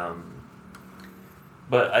 But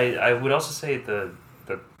I would also say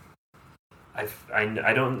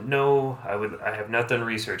I don't know. I have not done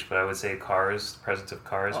research, but I would say cars, the presence of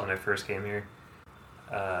cars when I first came here.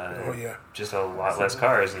 Just a lot less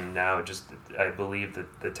cars, and now just I believe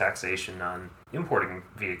that the taxation on importing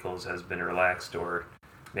vehicles has been relaxed or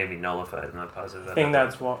maybe nullified. I'm not positive. I think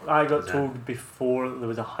that's what I got told before. There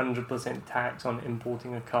was 100% tax on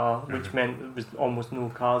importing a car, which meant there was almost no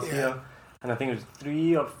cars here. And I think it was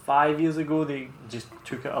 3 or 5 years ago they just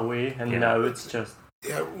took it away, and now it's just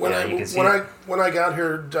when I got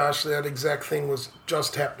here, Josh, that exact thing was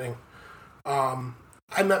just happening.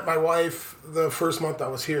 I met my wife the first month I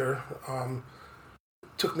was here.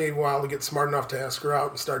 Took me a while to get smart enough to ask her out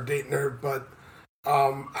and start dating her, but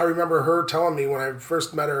I remember her telling me when I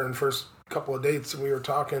first met her in the first couple of dates and we were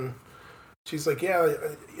talking, she's like, they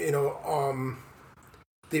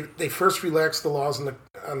first relaxed the laws on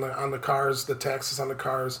the cars, the taxes on the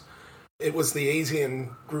cars. It was the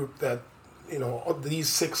ASEAN group that, these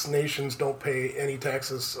 6 nations don't pay any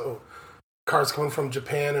taxes, so cars coming from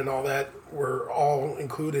Japan and all that were all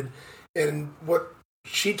included. And what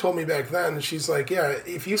she told me back then, she's like,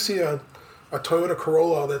 if you see a Toyota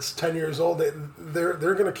Corolla that's 10 years old, they're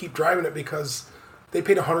going to keep driving it because they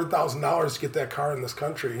paid $100,000 to get that car in this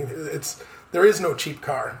country. There is no cheap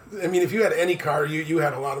car. I mean, if you had any car, you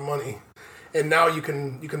had a lot of money. And now you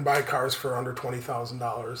can buy cars for under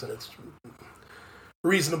 $20,000, and it's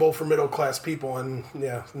reasonable for middle class people. And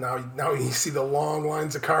now you see the long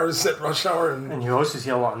lines of cars at rush hour, and you also see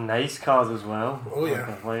a lot of nice cars as well. Oh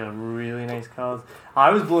yeah, like really nice cars. I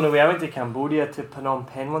was blown away. I went to Cambodia, to Phnom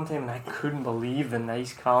Penh one time, and I couldn't believe the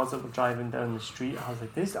nice cars that were driving down the street. I was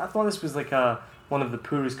like, I thought this was like one of the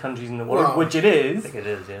poorest countries in the world, which it is. I think it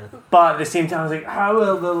is, yeah. But at the same time, I was like, how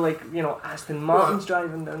will the Aston Martins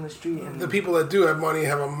driving down the street? And the people that do have money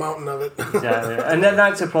have a mountain of it. Exactly, and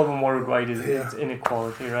that's a problem worldwide. It's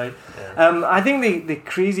inequality, right? Yeah. I think the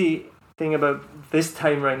crazy thing about this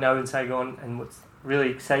time right now in Saigon, and what's really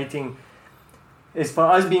exciting, is for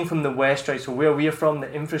us being from the West, right? So where we're from,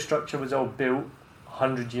 the infrastructure was all built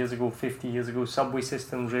 100 years ago, 50 years ago, subway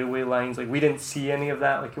systems, railway lines, we didn't see any of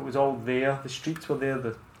that, it was all there, the streets were there,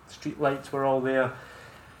 the street lights were all there,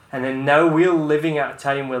 and then now we're living at a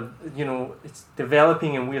time where, it's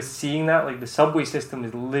developing and we're seeing that, the subway system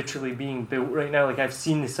is literally being built right now, I've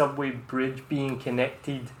seen the subway bridge being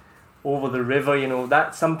connected over the river,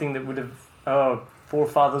 that's something that would have our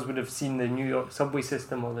forefathers would have seen the New York subway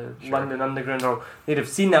system or the London Underground, or they'd have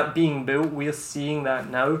seen that being built. We're seeing that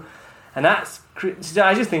now. And that's,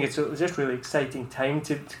 I just think it's just really exciting time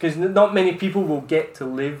because not many people will get to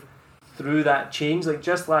live through that change. Like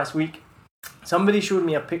just last week, somebody showed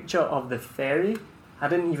me a picture of the ferry. I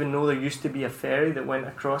didn't even know there used to be a ferry that went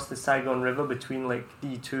across the Saigon River between like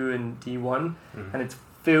D2 and D1, and it's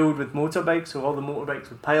filled with motorbikes. So all the motorbikes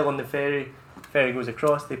would pile on the ferry. Ferry goes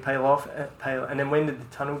across, they pile off, and then when did the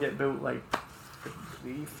tunnel get built? Like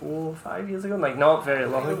 3, 4, 5 years ago? Like not very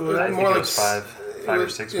long ago. I think it was five or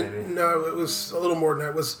six maybe. No, it was a little more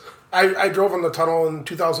than that. I drove on the tunnel in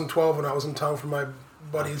 2012 when I was in town for my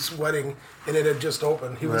buddy's wedding, and it had just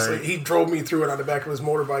opened. He drove me through it on the back of his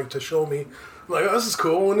motorbike to show me. I'm like, oh, this is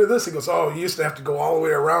cool. When did this? He goes, oh, you used to have to go all the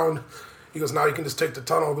way around. He goes, now you can just take the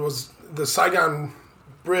tunnel. There was the Saigon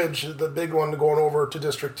Bridge, the big one going over to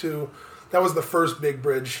District 2. That was the first big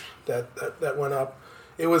bridge that went up.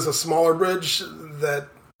 It was a smaller bridge that,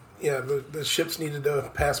 the ships needed to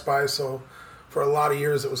pass by. So for a lot of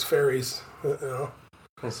years, it was ferries.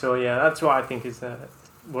 And so that's what I think is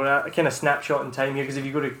we're at a kind of snapshot in time here. Because if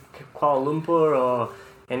you go to Kuala Lumpur or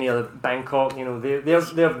any other Bangkok,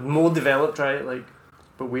 they're more developed, right? Like,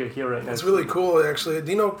 but we're here right now. It's really cool, actually.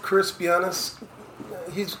 Do you know Chris Bianis?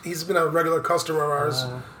 He's been a regular customer of ours.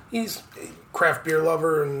 He's a craft beer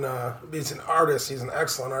lover, and he's an artist. He's an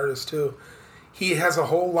excellent artist, too. He has a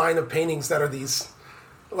whole line of paintings that are these,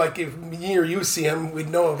 like if me or you see him, we'd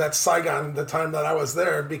know that's Saigon the time that I was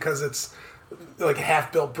there, because it's like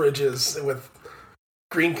half-built bridges with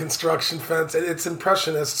green construction fence. It's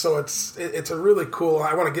impressionist, so it's a really cool.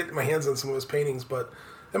 I want to get my hands on some of his paintings, but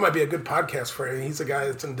that might be a good podcast for him. He's a guy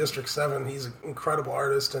that's in District 7. He's an incredible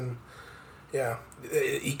artist, and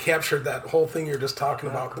he captured that whole thing you're just talking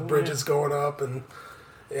about, cool, the bridges going up, and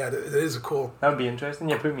it is a cool. That would be interesting.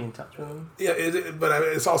 Yeah, put me in touch with him. Yeah, but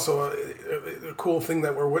it's also a cool thing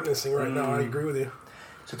that we're witnessing right now. I agree with you.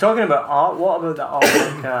 So talking about art, what about the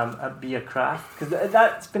artwork at Be a Craft? Because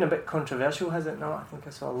that's been a bit controversial, has it not? I think I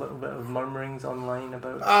saw a little bit of murmurings online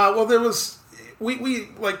about it. Well, there was... We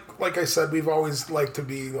like I said, we've always liked to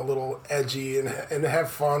be a little edgy and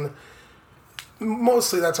have fun.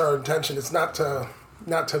 Mostly that's our intention. It's not to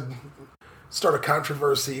start a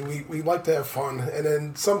controversy. We like to have fun. And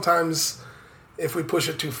then sometimes if we push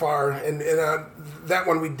it too far, and that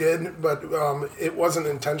one we did, but it wasn't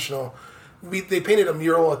intentional. They painted a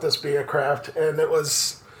mural at this Be a Craft, and it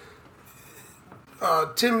was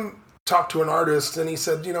Tim talked to an artist, and he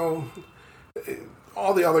said,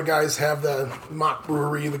 all the other guys have the mock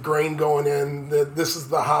brewery, the grain going in, this is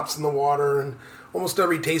the hops in the water, and almost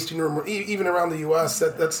every tasting room, even around the U.S.,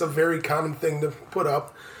 that's a very common thing to put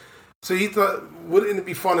up. So he thought, wouldn't it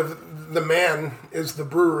be fun if the man is the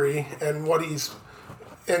brewery and what he's...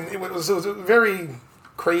 And it was a very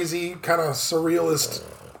crazy, kind of surrealist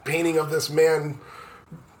painting of this man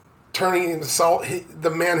turning himself, the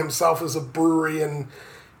man himself is a brewery, and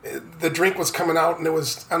the drink was coming out, and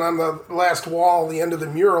on the last wall, the end of the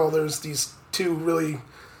mural, there's these two really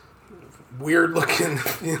weird looking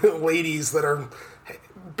ladies that are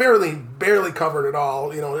barely covered at all.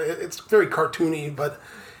 It's very cartoony,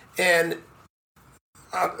 and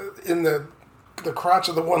in the crotch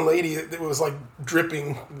of the one lady, it was like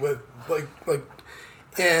dripping with like,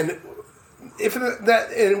 and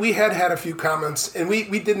and we had a few comments, and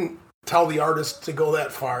we didn't tell the artist to go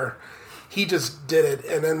that far. He just did it,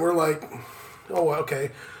 and then we're like, oh,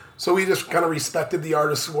 okay. So we just kind of respected the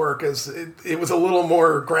artist's work, as it was a little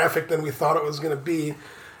more graphic than we thought it was going to be.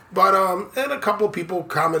 But and a couple of people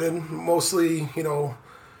commented, mostly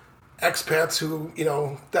expats who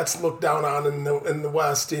that's looked down on in the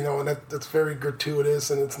West, and that's very gratuitous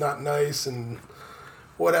and it's not nice and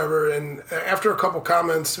whatever. And after a couple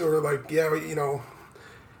comments, we were like,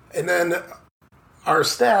 and then our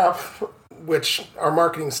staff, which our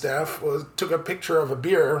marketing staff took a picture of a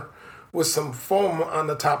beer with some foam on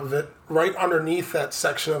the top of it right underneath that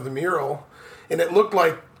section of the mural, and it looked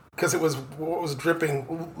like, because what was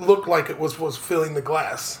dripping looked like it was filling the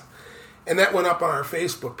glass. And that went up on our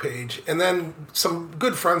Facebook page. And then some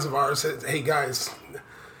good friends of ours said, hey guys,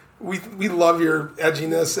 we love your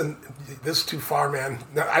edginess, and this is too far, man.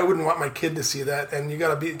 I wouldn't want my kid to see that, and you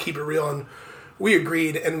got to keep it real. And we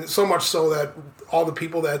agreed, and so much so that all the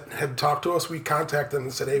people that had talked to us, we contacted them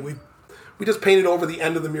and said, hey, we just painted over the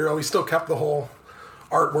end of the mural. We still kept the whole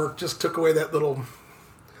artwork, just took away that little,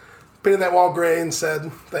 painted that wall gray and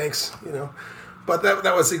said, thanks, But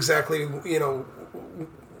that was exactly,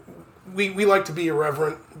 we like to be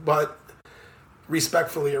irreverent, but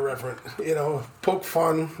respectfully irreverent, poke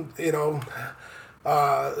fun,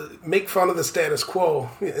 make fun of the status quo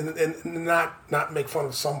and not make fun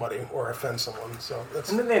of somebody or offend someone. So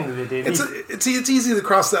that's, and at the end of the day, it's easy to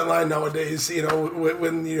cross that line nowadays,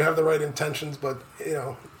 when you have the right intentions, but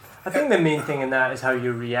I think the main thing in that is how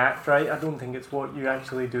you react, right? I don't think it's what you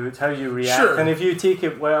actually do; it's how you react. Sure. And if you take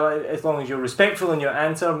it well, as long as you're respectful in your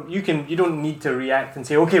answer, you don't need to react and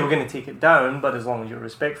say, "Okay, we're going to take it down." But as long as you're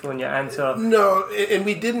respectful in your answer, no. And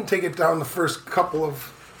we didn't take it down the first couple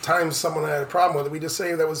of times someone had a problem with it. We just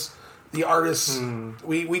say that was the artist.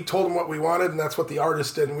 We told them what we wanted, and that's what the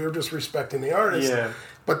artist did, and we were just respecting the artist. Yeah.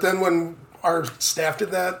 But then when our staff did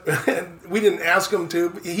that, and we didn't ask him to,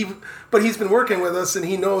 but he's been working with us, and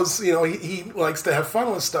he knows, he likes to have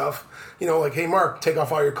fun with stuff. Like, hey, Mark, take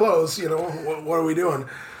off all your clothes. What are we doing?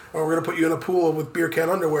 Or we're going to put you in a pool with beer can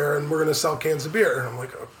underwear, and we're going to sell cans of beer. And I'm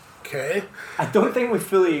like, okay. I don't think we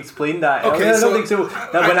fully explained that. Okay, I don't think so.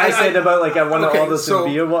 That when I said about I want to order some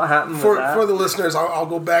beer, what happened for with that? For the listeners, I'll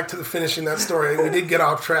go back to finishing that story. We did get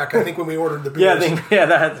off track, I think, when we ordered the beer. Yeah, I think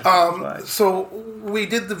that's right. So we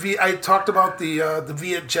did I talked about the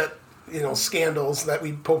Vietjet, scandals that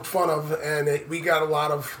we poked fun of, and we got a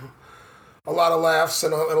lot of laughs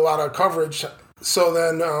and a lot of coverage. So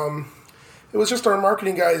then it was just our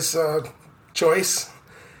marketing guy's choice.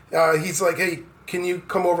 He's like, hey, can you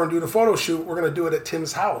come over and do the photo shoot? We're going to do it at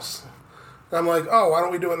Tim's house. And I'm like, oh, why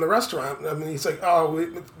don't we do it in the restaurant? He's like,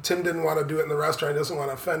 Tim didn't want to do it in the restaurant. He doesn't want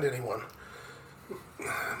to offend anyone.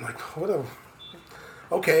 I'm like,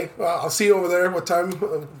 okay, well, I'll see you over there. What time?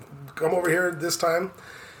 Come over here this time.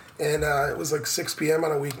 And it was like 6 p.m.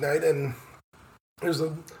 on a weeknight, and there's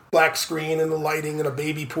a black screen and the lighting and a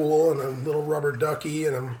baby pool and a little rubber ducky,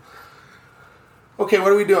 and I'm, okay,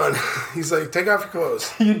 what are we doing? He's like, take off your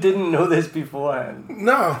clothes. You didn't know this beforehand.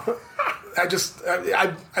 No.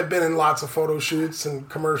 I've been in lots of photo shoots and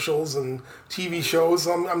commercials and TV shows.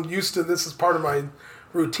 I'm used to this. Is part of my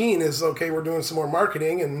routine is, okay, we're doing some more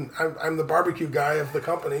marketing, and I'm the barbecue guy of the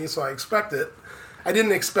company, so I expect it. I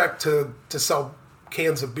didn't expect to sell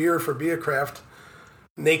cans of beer for Beercraft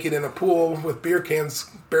naked in a pool with beer cans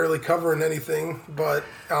barely covering anything, but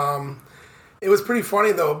it was pretty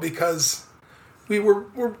funny though, because we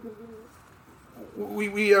have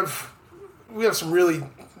some really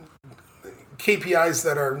KPIs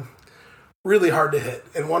that are really hard to hit,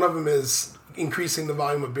 and one of them is increasing the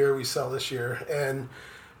volume of beer we sell this year, and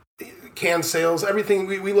can sales, everything.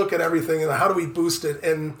 We look at everything and how do we boost it,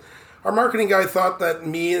 and our marketing guy thought that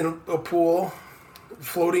me in a pool,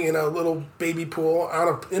 floating in a little baby pool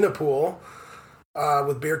in a pool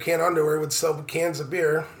with beer can underwear would sell cans of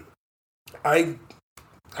beer. I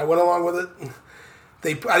went along with it.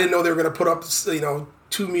 I didn't know they were going to put up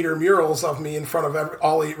 2-meter murals of me in front of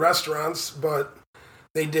all 8 restaurants, but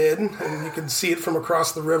they did, and you can see it from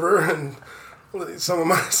across the river. And some of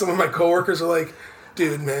my coworkers are like,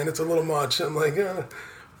 "Dude, man, it's a little much." I'm like,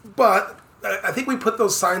 but I think we put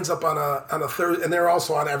those signs up on a third, and they're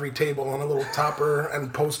also on every table on a little topper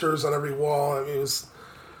and posters on every wall. I mean, it was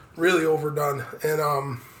really overdone, and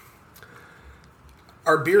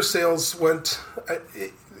our beer sales went.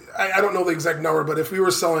 I don't know the exact number, but if we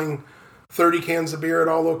were selling 30 cans of beer at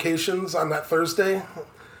all locations on that Thursday,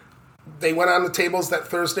 they went on the tables that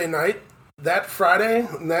Thursday night, that Friday,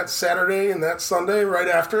 and that Saturday, and that Sunday right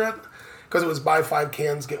after it, because it was buy 5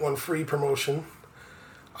 cans, get 1 free promotion.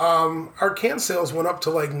 Our can sales went up to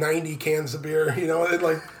like 90 cans of beer. It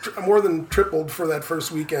like more than tripled for that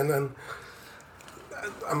first weekend. And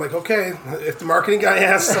I'm like, okay, if the marketing guy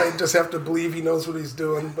asks, I just have to believe he knows what he's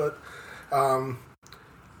doing. But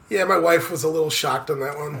yeah, my wife was a little shocked on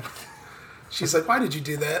that one. She's like, why did you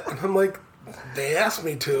do that? And I'm like, they asked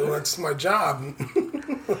me to. That's my job.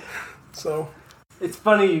 So it's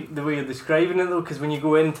funny the way you're describing it though, because when you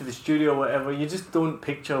go into the studio or whatever, you just don't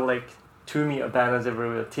picture like 2-meter banners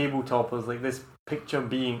everywhere, table toppers, like this picture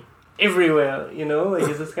being everywhere,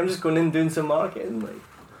 like I'm just going in doing some marketing, like.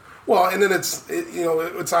 Well, and then it's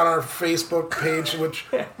on our Facebook page, which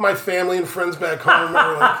my family and friends back home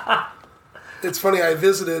are like. It's funny, I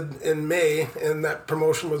visited in May, and that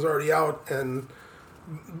promotion was already out, and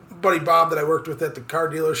buddy Bob that I worked with at the car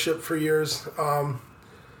dealership for years,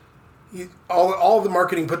 all the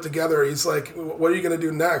marketing put together, he's like, what are you going to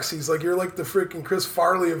do next? He's like, you're like the freaking Chris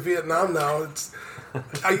Farley of Vietnam now. It's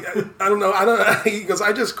I don't know. He goes,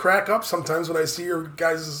 I just crack up sometimes when I see your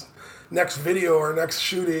guys' next video or next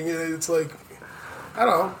shooting. It's like, I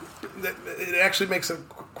don't know. It actually makes it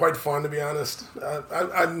quite fun, to be honest.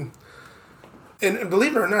 And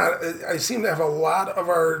believe it or not, I seem to have a lot of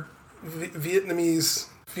our Vietnamese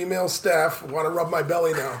female staff want to rub my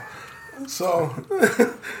belly now. So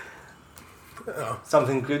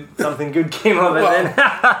something good came of it. Then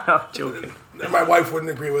I'm joking. My wife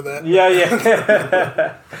wouldn't agree with that.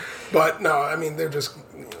 Yeah. But no, I mean, they're just,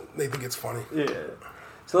 they think it's funny. Yeah.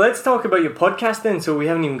 So let's talk about your podcast then. So we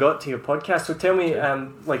haven't even got to your podcast. So tell me,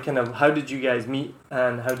 like, kind of, how did you guys meet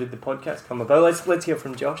and how did the podcast come about? Let's hear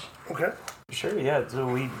from Josh. Okay. Sure, yeah. So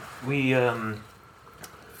we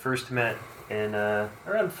first met in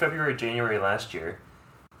around February, January last year,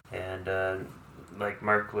 and like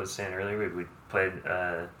Mark was saying earlier, we played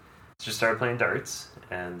just started playing darts,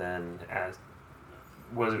 and then you asked,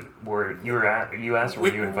 or were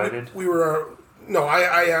you invited? We were no,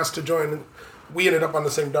 I asked to join. We ended up on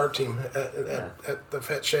the same dart team at the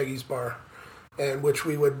Fat Shaggy's bar, and which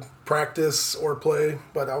we would practice or play.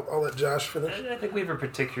 But I'll let Josh finish. I think we have a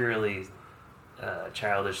particularly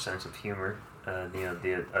childish sense of humor.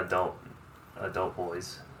 The adult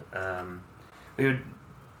boys. We would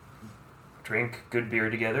drink good beer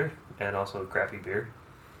together, and also crappy beer,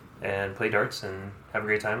 and play darts and have a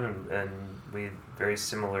great time. And we had very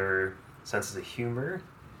similar senses of humor.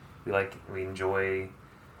 We enjoy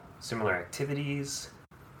similar activities.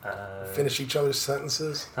 Finish each other's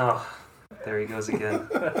sentences. Oh, there he goes again.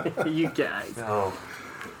 You guys. Oh,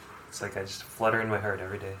 it's like I just flutter in my heart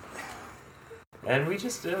every day. And we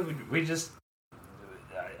just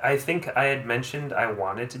I think I had mentioned I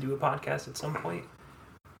wanted to do a podcast at some point,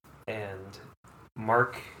 and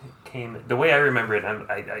Mark came. The way I remember it,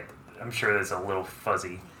 I'm sure that's a little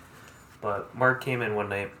fuzzy, but Mark came in one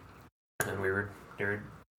night, and we were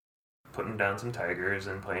putting down some tigers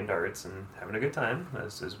and playing darts and having a good time,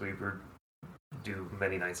 as we were do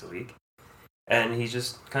many nights a week. And he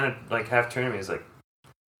just kind of like half turned to me, he's like,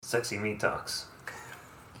 "Sexy meat talks."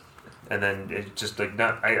 And then it just like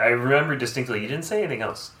not. I remember distinctly. He didn't say anything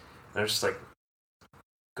else. And I was just like,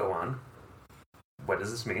 "Go on. What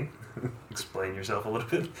does this mean? Explain yourself a little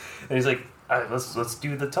bit." And he's like, "Let's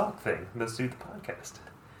do the talk thing. Let's do the podcast."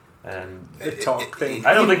 And The talk thing.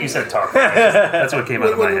 I don't think you said talk. That's what came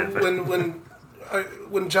out of my head. But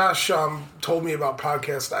When Josh told me about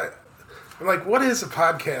podcasts, I'm like, "What is a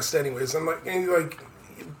podcast, anyways?" I'm like, and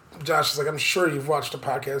Josh is like, "I'm sure you've watched a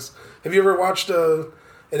podcast. Have you ever watched an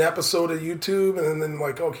episode of YouTube?" And then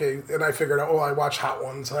like, okay, and I figured out, I watch Hot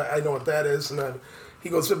Ones. I know what that is. And then he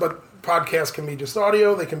goes, "But podcasts can be just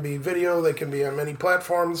audio. They can be video. They can be on many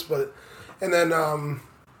platforms." And then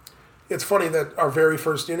it's funny that our very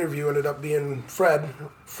first interview ended up being Fred.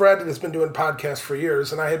 Fred has been doing podcasts for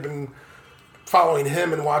years, and I had been following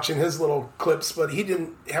him and watching his little clips, but he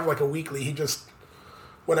didn't have like a weekly. He just,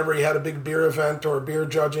 whenever he had a big beer event or beer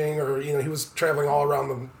judging, or he was traveling all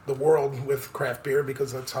around the world with craft beer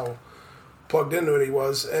because that's how plugged into it he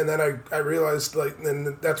was. And then I realized,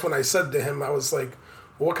 and that's when I said to him, I was like,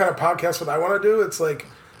 "Well, what kind of podcast would I want to do?" It's like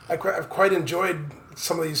I've quite enjoyed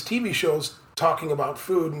some of these TV shows talking about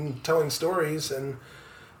food and telling stories, and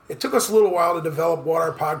it took us a little while to develop what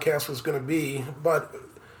our podcast was going to be, but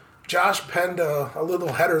Josh penned a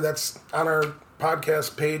little header that's on our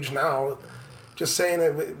podcast page now, just saying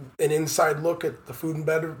an inside look at the food and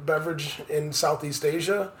beverage in Southeast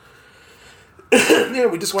Asia.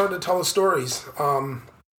 We just wanted to tell the stories.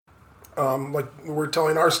 Like we're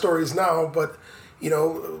telling our stories now, but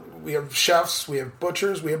we have chefs, we have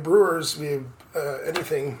butchers, we have brewers, we have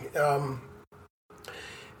anything.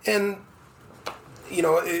 And we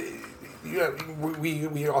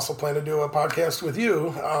also plan to do a podcast with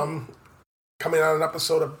you, coming on an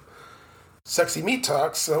episode of Sexy Meat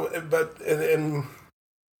Talks. So, and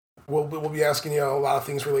we'll be asking you a lot of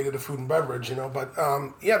things related to food and beverage, But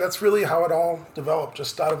that's really how it all developed,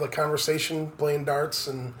 just out of the conversation, playing darts,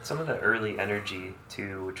 and some of the early energy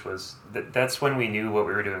too, which was that's when we knew what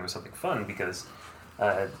we were doing was something fun, because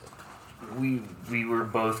we were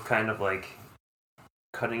both kind of like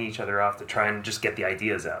cutting each other off to try and just get the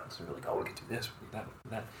ideas out. So we're like, we could do this, we could do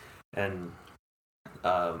that. And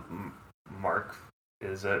Mark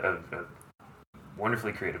is a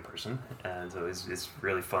wonderfully creative person, and so it's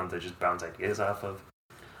really fun to just bounce ideas off of.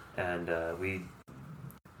 And we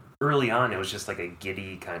early on, it was just like a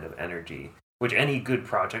giddy kind of energy, which any good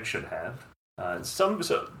project should have. Some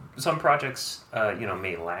projects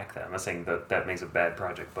may lack that. I'm not saying that makes a bad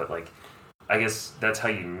project, but like I guess that's how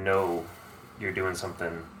you're doing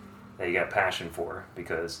something that you got passion for,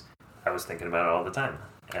 because I was thinking about it all the time.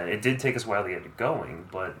 And it did take us a while to get it going,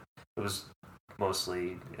 but it was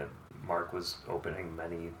mostly Mark was opening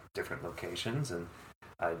many different locations, and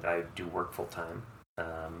I do work full time.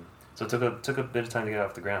 So it took a bit of time to get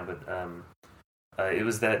off the ground, but it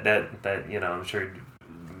was that I'm sure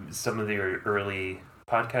some of the early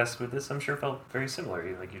podcasts with this, I'm sure, felt very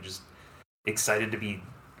similar. Like you're just excited to be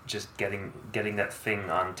just getting that thing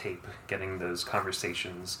on tape, getting those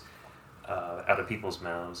conversations out of people's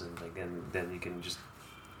mouths, and like, and then you can just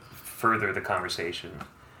further the conversation,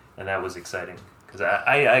 and that was exciting because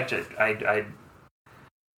I actually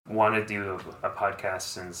want to do a podcast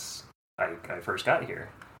since I first got here,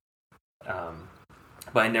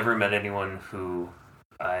 but I never met anyone who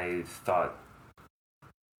I thought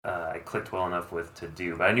I clicked well enough with to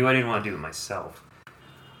do. But I knew I didn't want to do it myself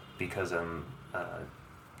because I'm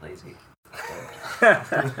lazy.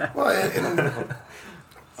 Well,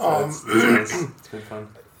 It's nice. It's been fun.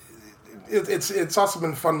 it's also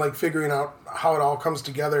been fun, like figuring out how it all comes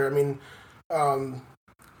together. I mean,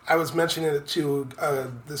 I was mentioning it to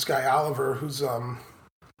this guy Oliver, who's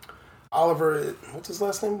Oliver. What's his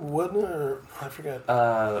last name? Wood, or I forget.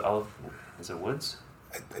 Is it Woods?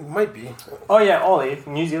 It might be. Oh yeah, Ollie,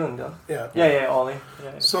 New Zealander. Yeah. Ollie.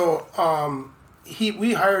 Yeah. So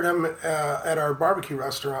we hired him at our barbecue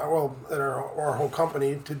restaurant. Well, at our whole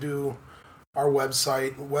company to do our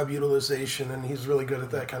website, web utilization, and he's really good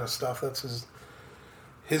at that kind of stuff. That's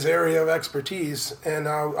his area of expertise. And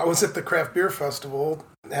I was at the Craft Beer Festival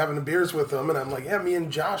having beers with him, and I'm like, yeah, me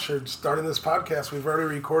and Josh are starting this podcast. We've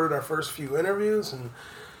already recorded our first few interviews, and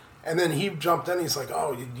then he jumped in. He's like,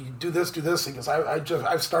 oh, you do this. He goes,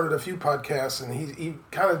 I've started a few podcasts, and he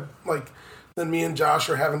kind of like, then me and Josh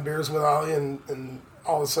are having beers with Ollie, and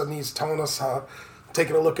all of a sudden he's telling us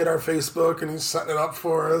taking a look at our Facebook, and he's setting it up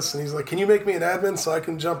for us, and he's like, can you make me an admin so I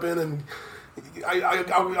can jump in and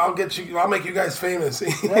I'll make you guys famous.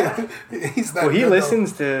 Yeah. He's that. Well, he good,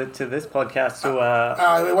 listens to this podcast, so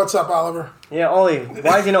what's up, Oliver? yeah, Ollie,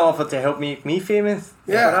 why did you not offer to help make me famous?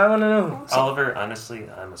 Yeah. That's what I want to know. Oliver, honestly,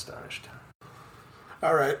 I'm astonished.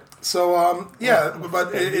 All right. So,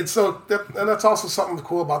 but it's so, and that's also something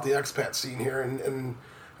cool about the expat scene here. And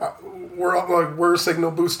we're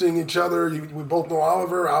signal boosting each other. We both know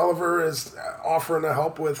Oliver. Oliver is offering to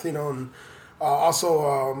help with, and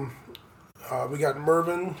also we got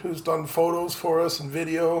Mervin, who's done photos for us and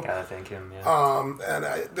video. Gotta thank him, yeah. And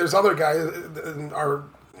there's other guys.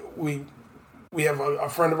 We have a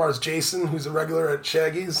friend of ours, Jason, who's a regular at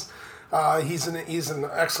Shaggy's. He's an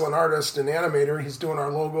excellent artist and animator. He's doing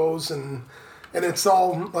our logos, and it's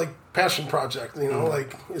all like passion project.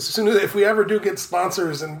 Like as soon as if we ever do get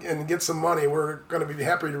sponsors and get some money, we're going to be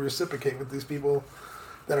happy to reciprocate with these people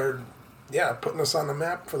that are putting us on the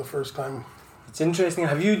map for the first time. It's interesting.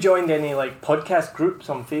 Have you joined any like podcast groups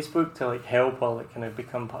on Facebook to like help or like kind of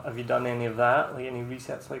become part? Have you done any of that? Like any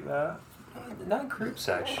resets like that? Not groups,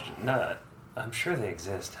 actually. Not. I'm sure they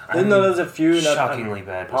exist. I know there's a few. Shockingly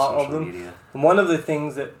bad with part social of them. media. And one of the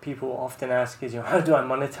things that people often ask is, how do I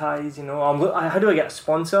monetize? How do I get a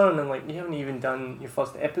sponsor? And I'm like, you haven't even done your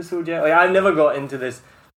first episode yet. Like, I've never got into this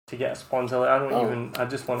to get a sponsor. Like, I'm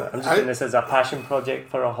just doing this as a passion project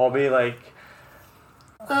for a hobby. Like,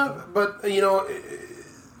 but I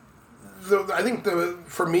think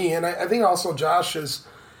for me, and I think also Josh is,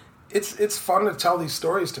 it's fun to tell these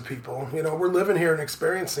stories to people. We're living here and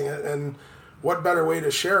experiencing it, and what better way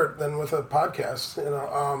to share it than with a podcast?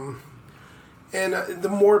 And the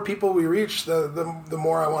more people we reach, the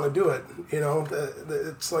more I want to do it.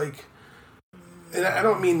 It's like, and I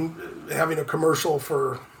don't mean having a commercial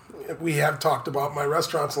for. We have talked about my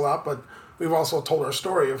restaurants a lot, but we've also told our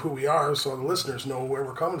story of who we are, so the listeners know where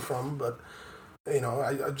we're coming from. But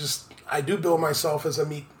I do bill myself as a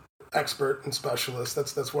meat expert and specialist.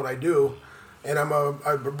 That's what I do, and I'm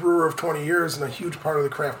a brewer of 20 years and a huge part of the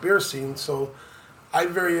craft beer scene. So I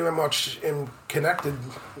very much am connected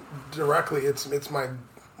directly. It's my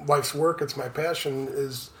life's work. It's my passion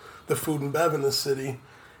is the food and bev in the city,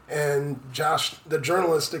 and Josh, the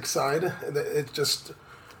journalistic side. It just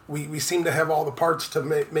we seem to have all the parts to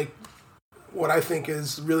make what I think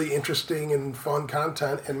is really interesting and fun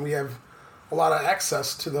content, and we have a lot of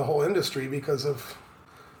access to the whole industry because of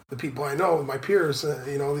the people I know, my peers,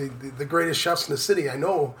 the greatest chefs in the city. I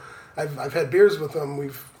know, I've had beers with them.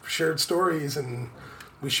 We've shared stories, and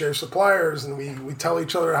we share suppliers, and we tell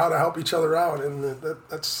each other how to help each other out, and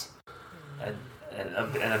that's. And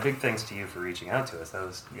a big thanks to you for reaching out to us. That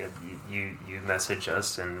was you messaged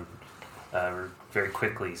us and very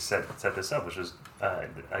quickly set this up, which was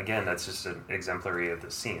again, that's just an exemplary of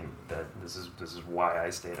the scene. That this is why I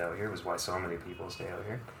stayed out here. Was why so many people stay out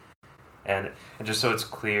here. And just so it's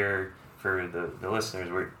clear for the listeners,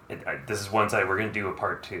 this is one side. We're going to do a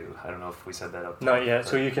part 2. I don't know if we said that up top. Not yet,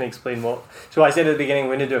 so you can explain what... So I said at the beginning,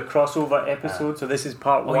 we're going to do a crossover episode, so this is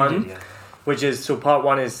part 1, you did, yeah. which is... So part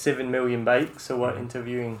 1 is 7 million bikes, so we're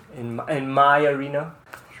interviewing in my arena,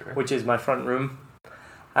 Sure. which is my front room.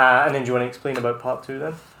 And then do you want to explain about part 2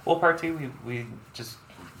 then? Well, part 2, we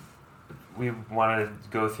want to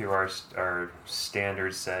go through our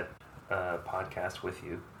standard set podcast with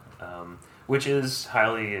you. which is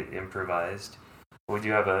highly improvised. We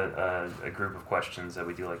do have a group of questions that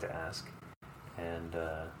we do like to ask, and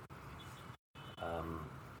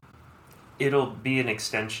it'll be an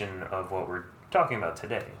extension of what we're talking about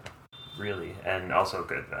today, really, and also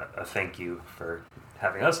a thank you for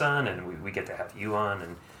having us on, and we get to have you on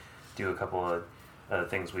and do a couple of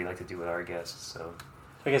things we like to do with our guests. So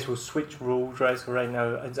I guess we'll switch roles, right? So right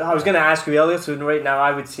now, I was going to ask you earlier. So right now,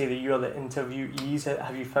 I would say that you're the interviewees.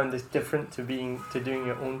 Have you found this different to doing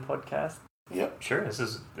your own podcast? Yep. Sure. This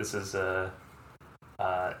is a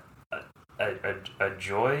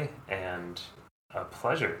joy and a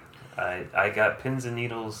pleasure. I got pins and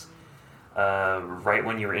needles right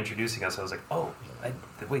when you were introducing us. I was like, oh,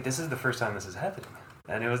 wait, this is the first time this is happening,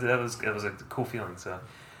 and it was a cool feeling. So.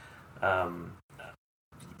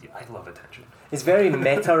 I love attention. It's very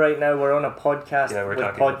meta right now. We're on a podcast with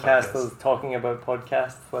podcasters talking about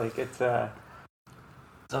podcasts. Like it's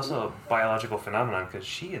also a biological phenomenon because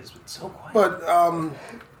she has been so quiet.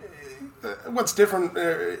 But what's different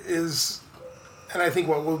is, and I think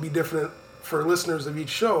what will be different for listeners of each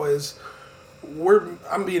show is,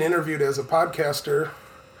 I'm being interviewed as a podcaster,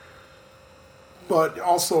 but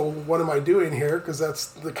also what am I doing here? Because that's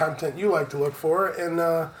the content you like to look for, and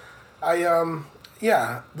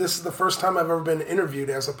this is the first time I've ever been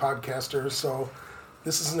interviewed as a podcaster, so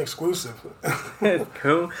this is an exclusive.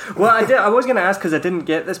 Cool. Well, I was going to ask because I didn't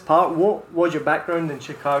get this part. What was your background in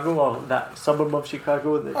Chicago, or that suburb of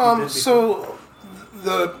Chicago that you did so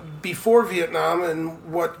before Vietnam,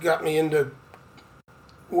 and what got me into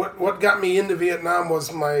Vietnam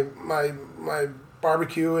was my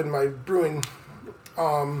barbecue and my brewing.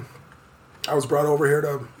 I was brought over here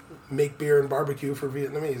to make beer and barbecue for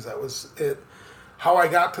Vietnamese. That was it. How I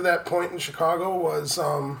got to that point in Chicago was,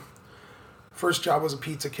 first job was a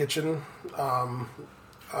pizza kitchen,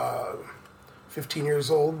 15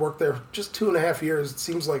 years old, worked there just 2.5 years. It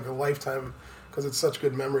seems like a lifetime because it's such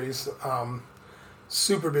good memories.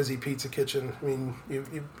 Super busy pizza kitchen. I mean,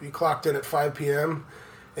 you clocked in at 5 p.m.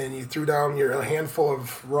 and you threw down your handful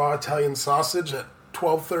of raw Italian sausage at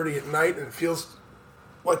 12:30 at night, and it feels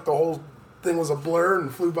like the whole thing was a blur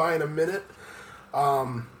and flew by in a minute.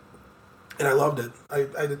 And I loved it.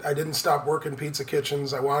 I didn't stop working pizza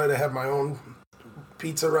kitchens. I wanted to have my own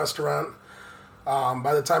pizza restaurant.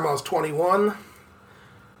 By the time I was 21,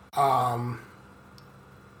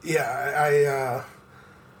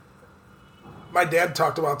 my dad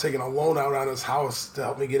talked about taking a loan out on his house to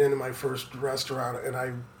help me get into my first restaurant, and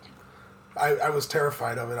I was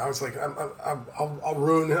terrified of it. I was like, I'll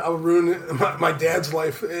ruin my dad's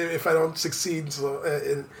life if I don't succeed. So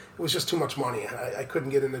it was just too much money. I couldn't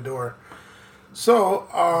get in the door. So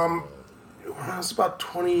when I was about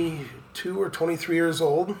 22 or 23 years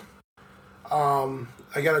old,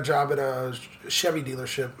 I got a job at a Chevy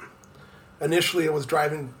dealership. Initially, it was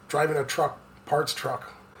driving a parts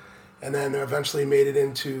truck, and then eventually made it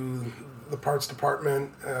into the parts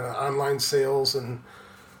department, online sales, and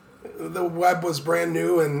the web was brand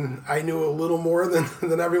new, and I knew a little more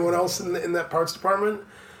than everyone else in that parts department.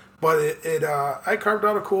 But I carved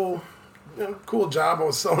out a cool job. I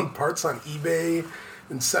was selling parts on eBay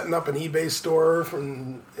and setting up an eBay store. I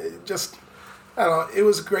don't know. It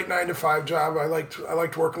was a great 9-to-5 job. I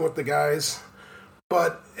liked working with the guys,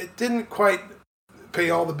 but it didn't quite pay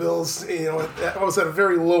all the bills. I was at a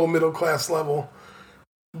very low middle class level,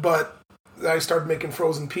 but I started making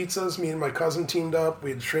frozen pizzas. Me and my cousin teamed up.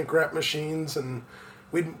 We had shrink wrap machines, and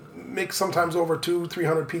we'd make sometimes over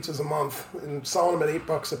 200-300 pizzas a month and selling them at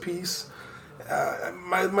 $8 a piece.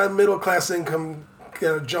 My middle class income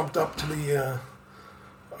kind of jumped up to the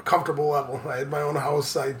comfortable level. I had my own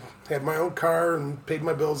house. I had my own car and paid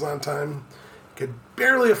my bills on time. Could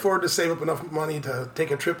barely afford to save up enough money to take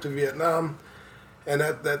a trip to Vietnam, and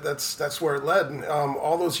that's where it led. And,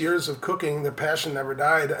 all those years of cooking, the passion never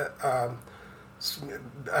died.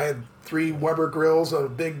 I had 3 Weber grills, a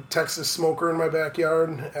big Texas smoker in my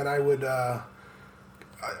backyard, and I would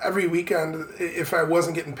every weekend, if I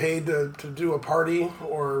wasn't getting paid to do a party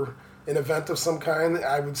or an event of some kind,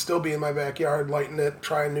 I would still be in my backyard lighting it,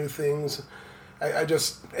 trying new things. A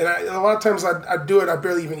lot of times I'd do it, I'd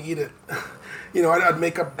barely even eat it. I'd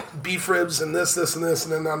make up beef ribs and this, and this,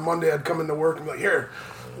 and then on Monday I'd come into work and be like, here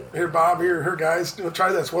Bob, here guys,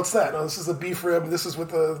 try this. What's that? Oh, this is the beef rib. This is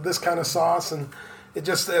with this kind of sauce, and it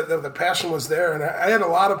just the passion was there. And I had a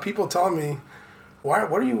lot of people telling me,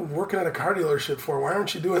 what are you working at a car dealership for? Why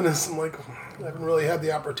aren't you doing this? I'm like, I haven't really had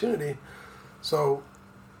the opportunity. So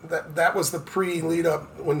that was the pre-lead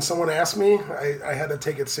up. When someone asked me, I had to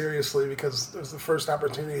take it seriously because it was the first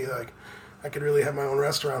opportunity. Like, I could really have my own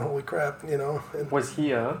restaurant. Holy crap, you know. And Was he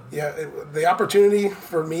yeah, the opportunity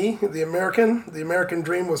for me, the American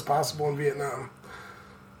dream was possible in Vietnam.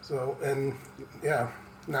 So, and yeah,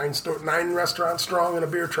 9 restaurants strong and a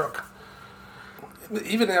beer truck.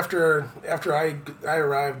 Even after I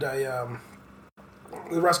arrived, the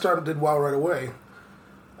restaurant did well right away.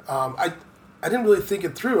 I didn't really think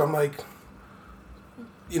it through. I'm like,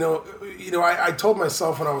 I told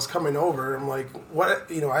myself when I was coming over, I'm like,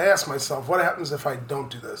 I asked myself, what happens if I don't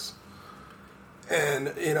do this? And,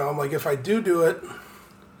 I'm like, if I do it,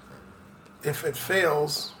 if it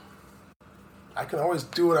fails, I can always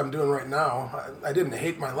do what I'm doing right now. I didn't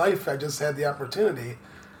hate my life. I just had the opportunity.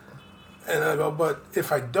 And I go, but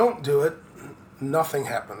if I don't do it, nothing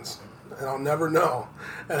happens. And I'll never know.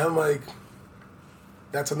 And I'm like,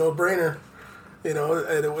 that's a no-brainer. And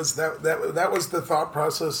it was that was the thought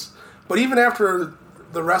process. But even after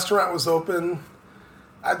the restaurant was open,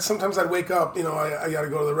 sometimes I'd wake up, I got to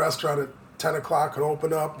go to the restaurant at 10 o'clock and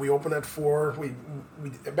open up. We open at 4. We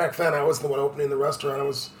back then I wasn't the one opening the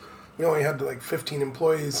restaurant. We only had like 15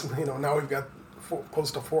 employees. Now we've got close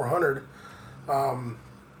to 400.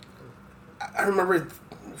 I remember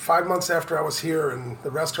 5 months after I was here and the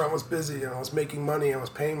restaurant was busy and I was making money. I was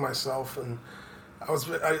paying myself and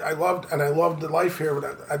I loved the life here,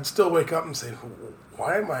 but I'd still wake up and say,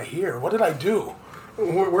 why am I here? What did I do?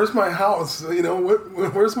 Where's my house?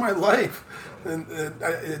 Where's my life? And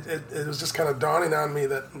it was just kind of dawning on me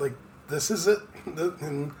that, like, this is it.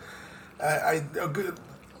 And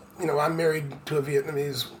I'm married to a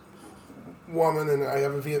Vietnamese woman and I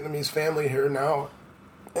have a Vietnamese family here now.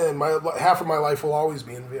 And half of my life will always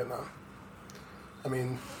be in Vietnam. I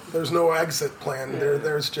mean, there's no exit plan.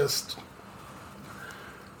 There's just...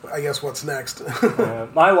 I guess what's next.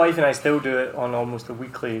 My wife and I still do it on almost a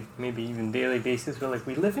weekly, maybe even daily basis. We're like,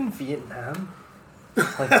 we live in Vietnam.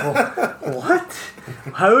 Like, what?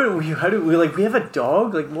 How do we like? We have a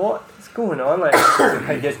dog. Like, what's going on? Like,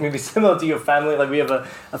 I guess maybe similar to your family. Like, we have a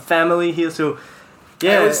family here, so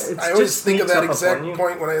yeah. I always think of that exact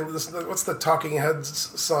point when I listen. What's the Talking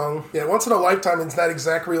Heads song? Yeah, once in a lifetime, it's that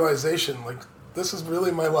exact realization. Like, this is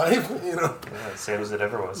really my life, Yeah, same as it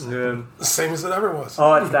ever was. Yeah. Same as it ever was.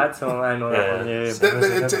 Oh, it's that song. I know that one. Yeah.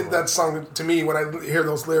 That song, to me, when I hear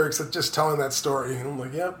those lyrics, it's just telling that story. And I'm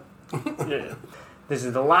like, yep. Yeah. This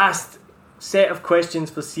is the last set of questions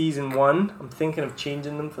for season 1. I'm thinking of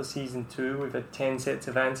changing them for season 2. We've had 10 sets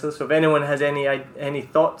of answers. So if anyone has any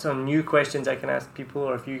thoughts on new questions I can ask people,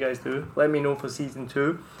 or if you guys do, let me know for season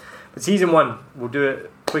 2. But season 1, we'll do it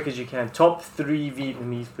quick as you can. Top 3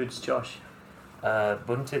 Vietnamese foods, Josh.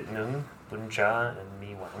 Bún thịt nướng, bún chả, and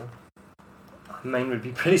mi Quảng. Mine would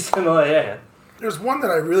be pretty similar, yeah. There's one that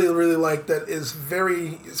I really, really like that is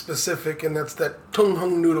very specific, and that's that Tung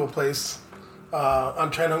Hung noodle place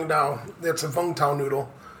on Tran Hung Dao. That's a Vung Tao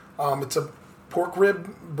noodle. It's a pork rib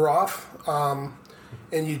broth, and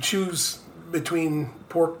you choose between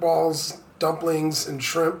pork balls, dumplings, and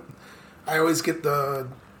shrimp. I always get the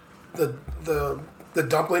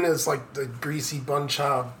dumpling is like the greasy bun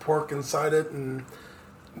cha pork inside it, and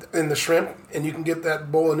the shrimp, and you can get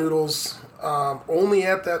that bowl of noodles only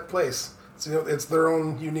at that place. So, it's their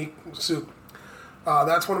own unique soup.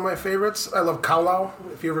 That's one of my favorites. I love Cao Lao.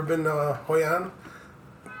 If you've ever been to Hoi An,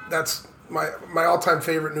 that's my all-time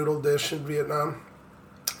favorite noodle dish in Vietnam.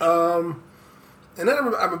 And then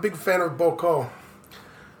I'm a big fan of Bo Co,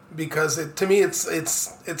 because to me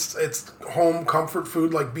it's home comfort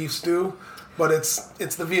food like beef stew. But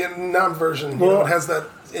it's the Vietnam version. It has that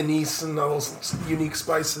anise and those unique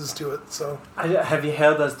spices to it. So, have you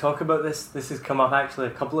heard us talk about this? This has come up actually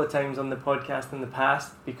a couple of times on the podcast in the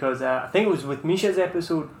past, because I think it was with Misha's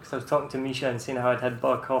episode, because I was talking to Misha and saying how I'd had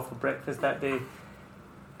bok choy for breakfast that day, and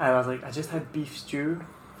I was like, I just had beef stew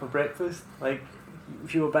for breakfast. Like,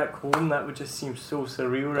 if you were back home, that would just seem so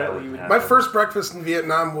surreal, right? My first breakfast in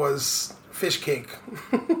Vietnam was fish cake.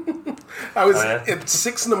 I was at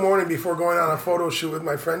 6 a.m. before going on a photo shoot with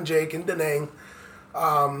my friend Jake in Da Nang.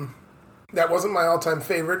 That wasn't my all-time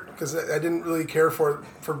favorite because I didn't really care for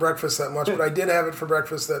breakfast that much, but I did have it for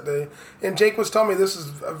breakfast that day. And Jake was telling me this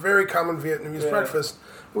is a very common Vietnamese breakfast.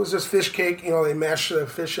 It was just fish cake. They mash the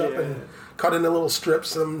fish up and cut into little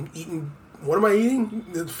strips. And I'm eating. What am I eating?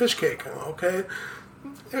 It's fish cake. Okay.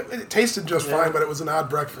 It tasted just fine, but it was an odd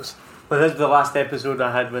breakfast. Well, this is the last episode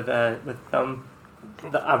I had with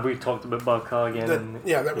we talked about bok choy again.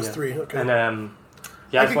 That was 3. Okay. And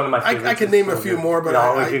it's one of my favorites. I could name a few more, but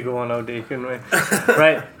we could go on all day, couldn't we?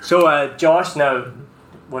 Right. So, Josh, now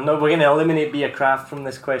we're going to eliminate beer craft from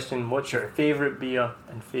this question. What's your favorite beer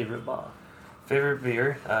and favorite bar? Favorite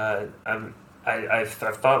beer? I've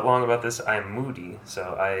thought long about this. I'm moody,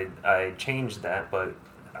 so I changed that, but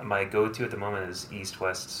my go-to at the moment is East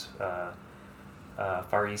West's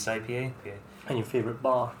Far East IPA. And your favourite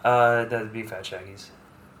bar? That'd be Fat Shaggy's.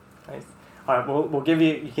 Nice. Alright, we'll give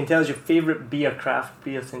you can tell us your favourite beer, craft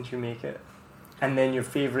beer, since you make it. And then your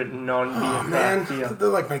favourite non-beer craft beer. They're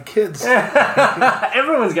like my kids.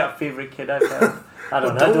 Everyone's got a favourite kid, I found. I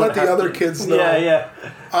don't know. Don't let the other kids know. Yeah.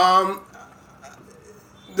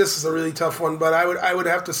 This is a really tough one, but I would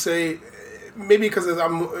have to say, maybe because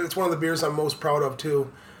it's one of the beers I'm most proud of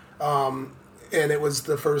too, and it was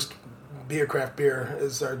the first craft beer,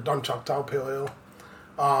 is our Dun Choctaw Pale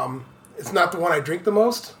Ale. It's not the one I drink the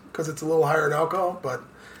most because it's a little higher in alcohol, but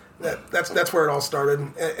that's where it all started.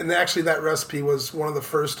 And actually, that recipe was one of the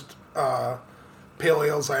first pale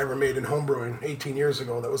ales I ever made in homebrewing 18 years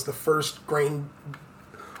ago. That was the first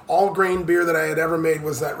all grain beer that I had ever made,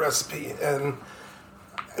 was that recipe, and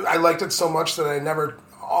I liked it so much that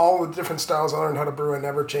all the different styles I learned how to brew, I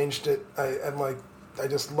never changed it. I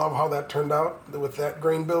just love how that turned out with that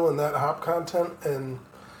grain bill and that hop content, and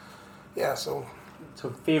yeah, so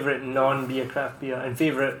favourite non-beer craft beer and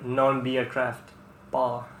favourite non-beer craft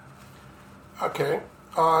bar. Okay,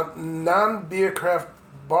 non-beer craft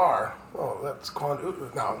bar. Oh, that's Quan.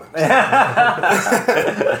 No.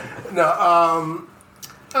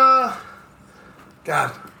 No.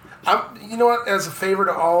 God. You know what? As a favor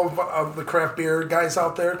to all of the craft beer guys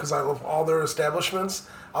out there, because I love all their establishments,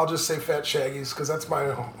 I'll just say Fat Shaggy's, because that's my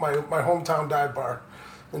hometown dive bar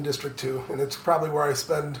in District 2, and it's probably where I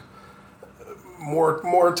spend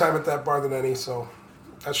more time at that bar than any. So,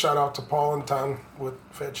 a shout out to Paul and Tom with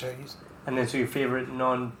Fat Shaggy's. And then, so your favorite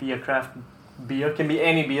non-beer craft beer can be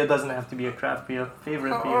any beer, doesn't have to be a craft beer.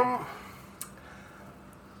 Favorite beer.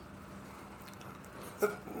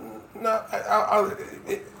 No,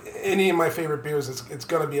 any of my favorite beers, it's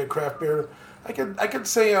gonna be a craft beer. I could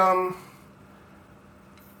say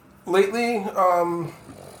lately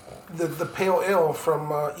the pale ale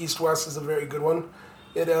from East West is a very good one.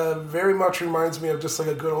 It very much reminds me of just like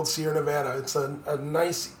a good old Sierra Nevada. It's a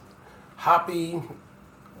nice hoppy,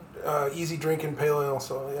 easy drinking pale ale.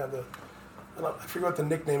 So yeah, I forget what the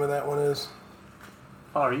nickname of that one is.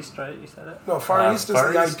 Far East, right? You said it? No, Far East is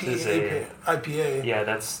Far the East is IPA. Yeah,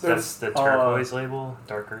 that's the turquoise label,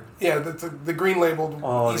 darker. Yeah, the green labeled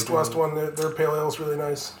East West one. Their pale ale is really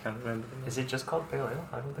nice. Can't remember. Is it just called pale ale?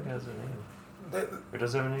 I don't think it has a name. Or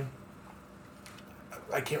does it have a name?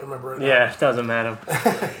 I can't remember it now. Yeah, it doesn't matter.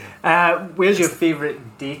 Where's your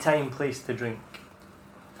favourite daytime place to drink?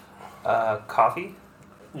 Coffee.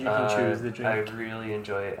 You can choose the drink. I really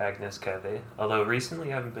enjoy Agnes Cafe. Although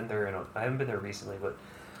recently I haven't been there recently, but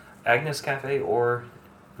Agnes Cafe, or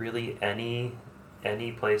really any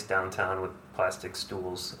place downtown with plastic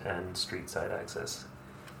stools and street side access.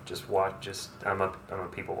 I'm a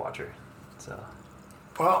people watcher. So.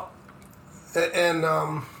 Well, and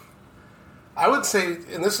I would say,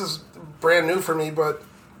 and this is brand new for me, but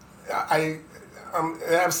I'm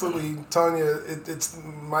absolutely telling you, it's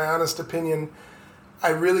my honest opinion. I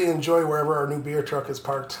really enjoy wherever our new beer truck is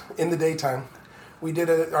parked in the daytime. We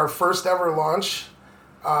did our first ever launch.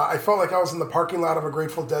 I felt like I was in the parking lot of a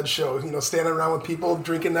Grateful Dead show, standing around with people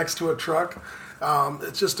drinking next to a truck.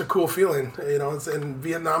 It's just a cool feeling, and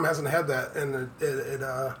Vietnam hasn't had that. And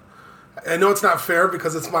I know it's not fair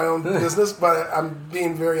because it's my own business, but I'm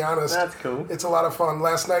being very honest. That's cool. It's a lot of fun.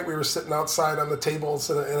 Last night we were sitting outside on the tables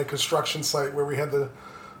in a construction site where we had the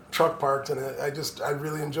truck parked, and I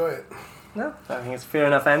really enjoy it. No, I think it's a fair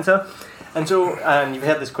enough answer. And so, you've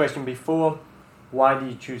had this question before. Why do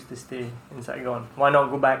you choose to stay in Saigon? Why not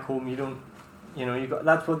go back home?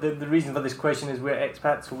 That's what the reason for this question is. We're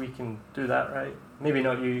expats, so we can do that, right? Maybe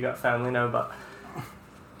not you. You got family now, but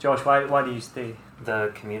Josh, why do you stay?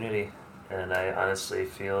 The community, and I honestly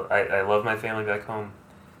feel I love my family back home,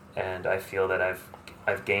 and I feel that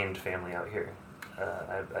I've gained family out here.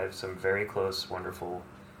 I have some very close, wonderful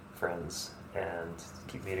friends, and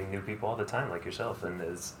keep meeting new people all the time, like yourself, and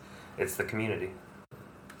it's the community.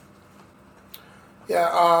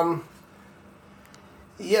 Yeah,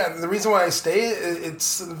 the reason why I stay,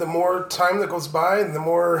 it's the more time that goes by, and the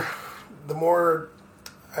more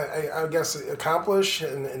I guess accomplish,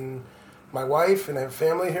 and my wife, and I have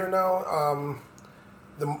family here now.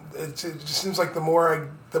 It just seems like the more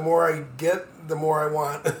I get, the more I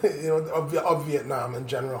want, of Vietnam in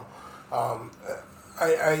general.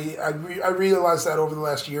 I realized that over the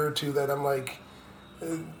last year or two that I'm like,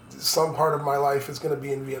 some part of my life is going to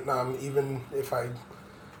be in Vietnam. Even if I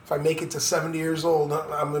make it to 70 years old,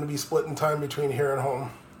 I'm going to be splitting time between here and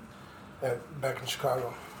home, back in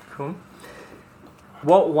Chicago. Cool.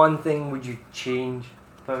 What one thing would you change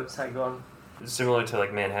about Saigon? similar to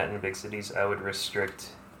like Manhattan, big cities, I would restrict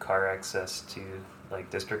car access to like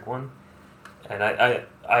District 1. And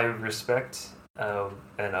I respect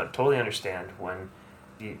and I totally understand when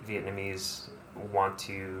the Vietnamese want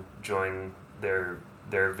to join their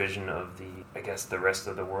vision of the rest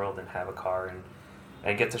of the world and have a car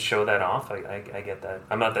and get to show that off. I get that.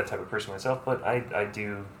 I'm not that type of person myself, but I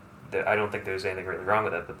don't think there's anything really wrong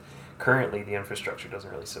with that. But currently the infrastructure doesn't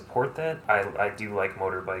really support that. I do like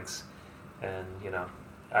motorbikes, and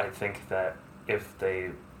I think that if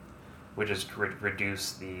they would just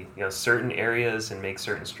reduce the certain areas and make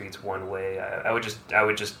certain streets one way, I would just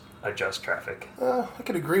adjust traffic. I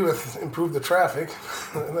could agree with improve the traffic.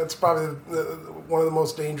 That's probably one of the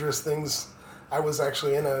most dangerous things. I was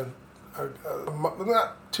actually in a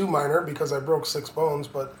not too minor because I broke 6 bones,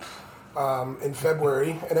 but in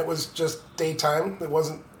February, and it was just daytime. It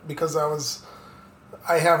wasn't because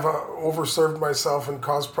I have overserved myself and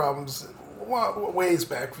caused problems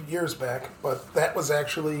years back, but that was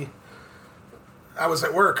actually, I was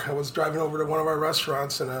at work. I was driving over to one of our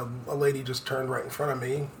restaurants, and a lady just turned right in front of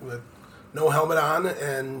me with no helmet on,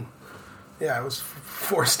 and I was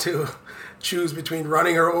forced to choose between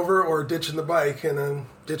running her over or ditching the bike, and then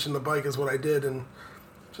ditching the bike is what I did, and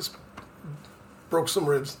just broke some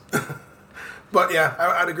ribs. But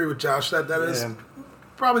I'd agree with Josh. That is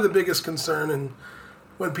probably the biggest concern, and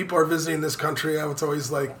when people are visiting this country, I was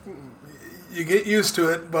always like, you get used to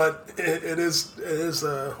it, but it is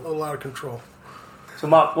a little out of control. So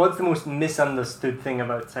Mark, what's the most misunderstood thing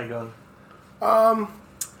about Saigon?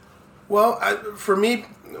 Well, for me,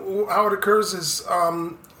 how it occurs is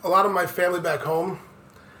a lot of my family back home,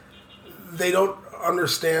 they don't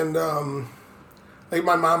understand, like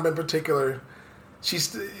my mom in particular,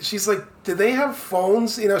 she's like, do they have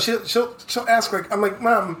phones? She'll ask, like, I'm like,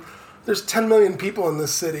 Mom, there's 10 million people in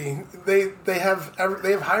this city. They have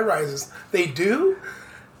high rises. They do?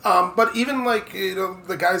 But even like,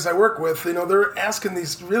 the guys I work with, they're asking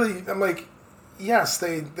these really, I'm like, yes,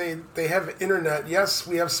 they have internet. Yes,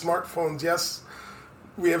 we have smartphones. Yes,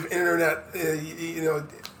 we have internet.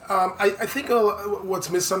 I think what's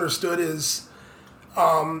misunderstood is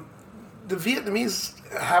the Vietnamese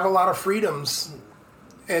have a lot of freedoms,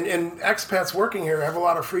 and expats working here have a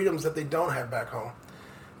lot of freedoms that they don't have back home.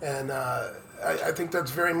 And I think that's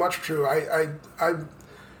very much true. I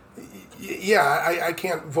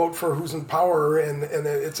can't vote for who's in power, and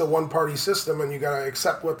it's a one-party system, and you got to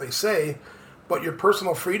accept what they say. But your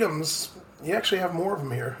personal freedoms, you actually have more of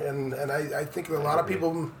them here, and I think a lot of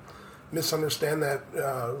people misunderstand that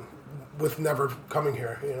with never coming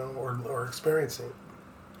here, or experiencing it.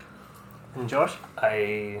 And Josh?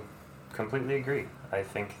 I completely agree. I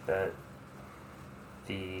think that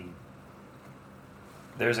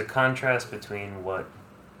there's a contrast between what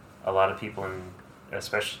a lot of people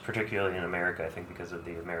particularly in America, I think because of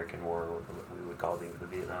the American War, or what we would call the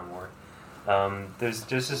Vietnam War, there's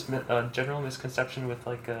this general misconception with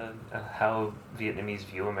like how Vietnamese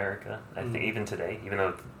view America. I think even today, even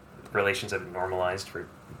though relations have been normalized for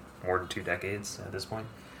more than 2 decades at this point.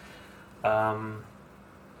 I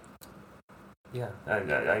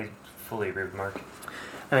fully agree with Mark.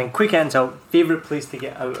 And then quick answer, favourite place to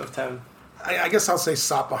get out of town? I guess I'll say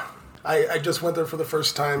Sapa. I just went there for the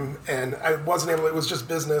first time, and I wasn't able. It was just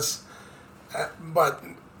business, but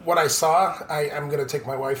what I saw, I'm going to take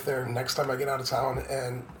my wife there next time I get out of town,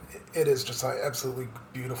 and it is just absolutely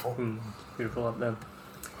beautiful. Beautiful up there.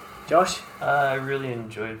 Josh? I really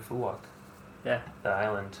enjoyed Phu Quoc. Yeah. The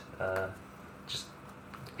island. Just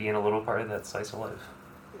being a little part of that slice of life.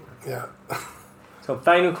 Yeah. So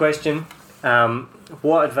final question.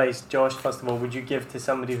 What advice, Josh, first of all, would you give to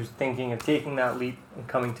somebody who's thinking of taking that leap and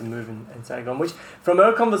coming to move in Saigon? Which, from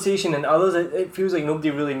our conversation and others, it feels like nobody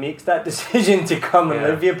really makes that decision to come and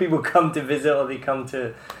live here. People come to visit, or they come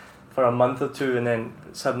for a month or two, and then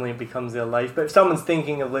suddenly it becomes their life. But if someone's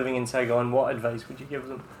thinking of living in Saigon, what advice would you give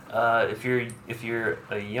them? If you're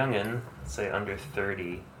a youngin', say under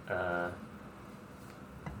 30,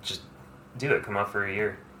 just do it. Come out for a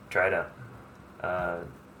year. Try it out.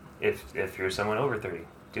 If you're someone over 30,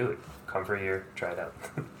 do it. Come for a year, try it out.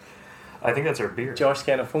 I think that's our beer. Josh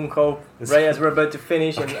getting a phone call right as we're about to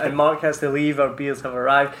finish, and Mark has to leave. Our beers have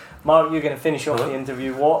arrived. Mark, you're going to finish off the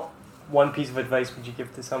interview. What one piece of advice would you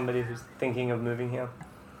give to somebody who's thinking of moving here?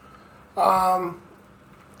 My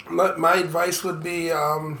advice would be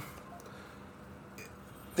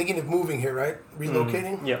thinking of moving here, right?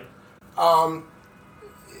 Relocating? Yeah.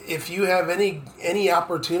 If you have any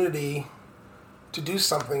opportunity to do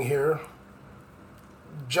something here,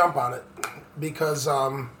 jump on it, because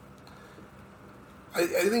I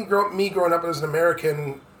think growing up as an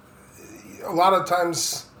American, a lot of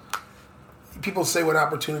times people say when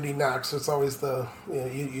opportunity knocks, it's always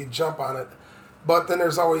you jump on it. But then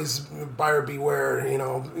there's always buyer beware,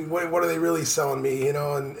 what are they really selling me,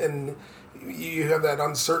 and you have that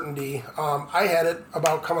uncertainty. I had it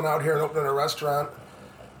about coming out here and opening a restaurant.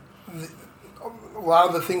 A lot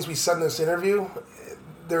of the things we said in this interview,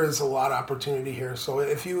 there is a lot of opportunity here. So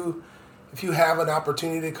if you have an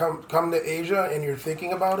opportunity to come to Asia and you're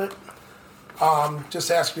thinking about it, just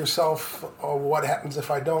ask yourself, what happens if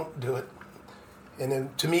I don't do it? And then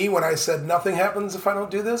to me, when I said nothing happens if I don't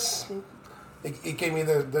do this, it gave me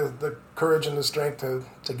the courage and the strength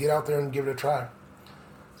to get out there and give it a try.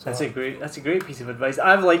 So, that's a great piece of advice.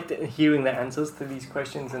 I've liked hearing the answers to these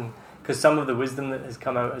questions, and because some of the wisdom that has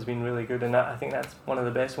come out has been really good, and I think that's one of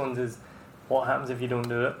the best ones is what happens if you don't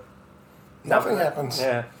do it. Nothing happens.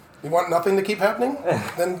 Yeah. You want nothing to keep happening?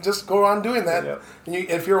 Then just go on doing that. Yep. And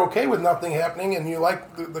if you're okay with nothing happening and you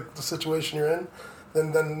like the situation you're in,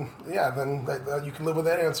 then you can live with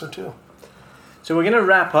that answer too. So we're going to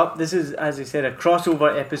wrap up. This is, as I said, a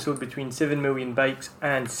crossover episode between 7 Million Bikes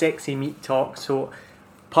and Sexy Meat Talk. So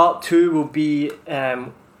part 2 will be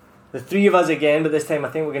the three of us again, but this time I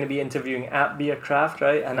think we're going to be interviewing at Beercraft,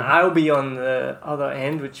 right? And I'll be on the other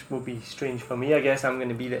end, which will be strange for me. I guess I'm going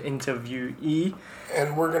to be the interviewee.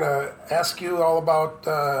 And we're going to ask you all about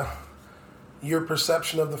your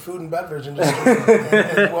perception of the food and beverage industry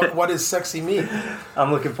and what is sexy meat. I'm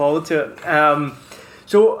looking forward to it.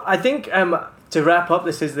 So I think to wrap up,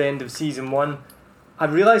 this is the end of season 1. I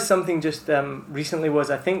realised something just recently was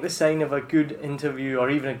I think the sign of a good interview or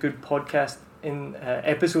even a good podcast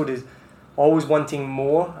episode is always wanting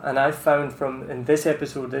more, and I found in this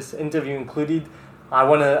episode, this interview included,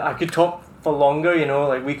 I could talk for longer,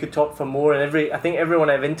 like we could talk for more, and I think everyone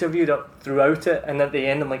I've interviewed up throughout it, and at the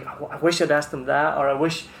end I'm like, I wish I'd asked them that, or I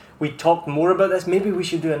wish we talked more about this. Maybe we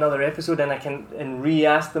should do another episode and I can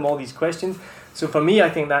re-ask them all these questions. So for me, I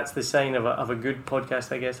think that's the sign of a good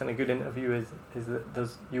podcast, I guess, and a good interview is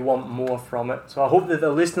that you want more from it. So I hope that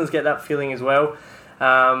the listeners get that feeling as well.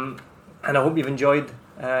 And I hope you've enjoyed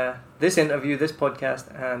this interview, this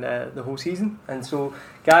podcast, and the whole season. And so,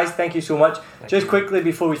 guys, thank you so much. Just quickly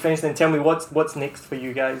before we finish, then tell me what's next for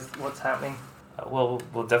you guys. What's happening? Well,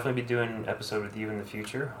 we'll definitely be doing an episode with you in the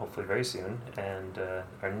future, hopefully very soon. And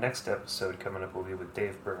our next episode coming up will be with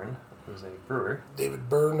Dave Byrne, who's a brewer. David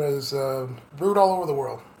Byrne is brewed all over the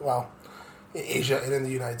world. Well, in Asia and in the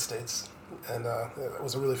United States. And it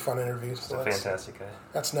was a really fun interview. So He's a fantastic guy.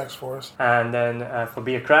 That's next for us. And then for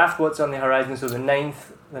Beercraft, what's on the horizon? So the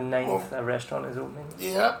 9th restaurant is opening.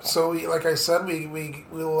 Yeah. So like I said,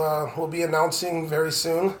 we'll be announcing very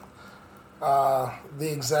soon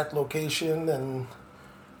the exact location, and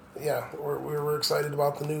yeah, we're excited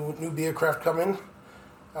about the new Beercraft coming.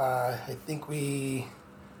 I think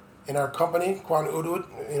in our company, Kwan Udud,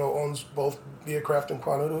 owns both Beercraft and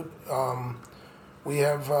Kwan Udud. We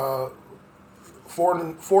have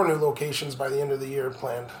four new locations by the end of the year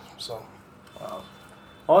planned. So, wow,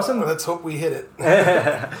 awesome! Let's hope we hit it.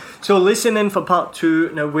 So listen in for part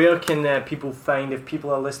 2. Now, where can people find, if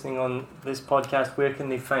people are listening on this podcast, where can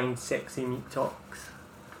they find Sexy Meat Talks?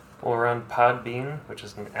 Well, we're on Podbean, which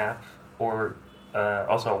is an app, or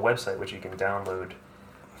also a website which you can download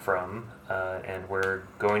from, and we're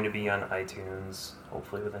going to be on iTunes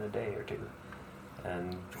hopefully within a day or two.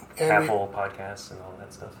 And Apple Podcasts and all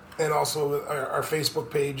that stuff. And also our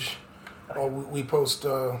Facebook page, we post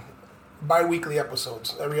bi-weekly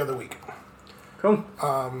episodes every other week. Cool.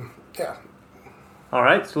 Yeah. All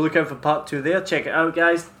right, so look out for part 2 there. Check it out,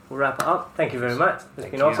 guys. We'll wrap it up. Thank you very much. It's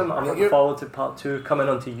been awesome. I'm looking forward to part 2 coming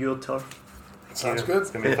onto your turf. Sounds good.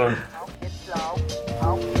 It's going to be fun.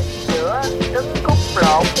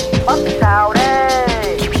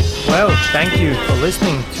 Well, thank you for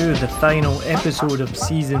listening to the final episode of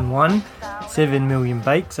Season 1, 7 Million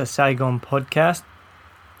Bikes, a Saigon podcast.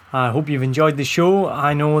 I hope you've enjoyed the show.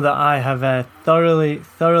 I know that I have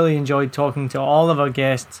thoroughly enjoyed talking to all of our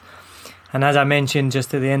guests. And as I mentioned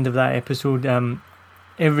just at the end of that episode,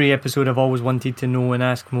 every episode I've always wanted to know and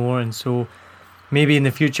ask more. And so maybe in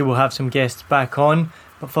the future we'll have some guests back on.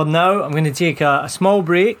 But for now, I'm going to take a small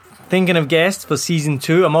break. Thinking of guests for Season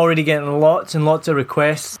 2, I'm already getting lots and lots of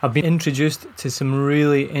requests. I've been introduced to some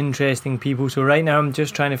really interesting people. So right now I'm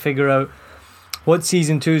just trying to figure out what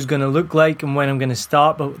Season 2 is going to look like and when I'm going to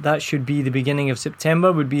start. But that should be the beginning of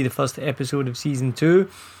September, would be the first episode of Season 2.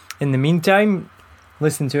 In the meantime,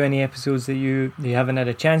 listen to any episodes that you haven't had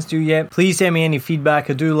a chance to yet. Please send me any feedback.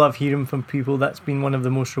 I do love hearing from people. That's been one of the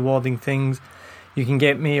most rewarding things. You can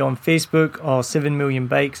get me on Facebook or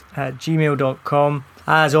 7millionbikes@gmail.com.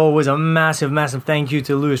 As always, a massive thank you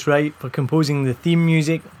to Lewis Wright for composing the theme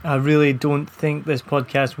music. I really don't think this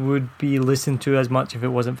podcast would be listened to as much if it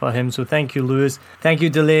wasn't for him. So thank you, Lewis. Thank you,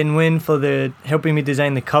 Delane Wynn, for helping me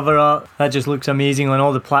design the cover art. That just looks amazing on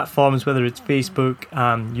all the platforms, whether it's Facebook,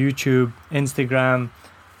 YouTube, Instagram.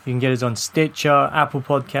 You can get us on Stitcher, Apple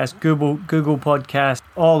Podcasts, Google Podcasts,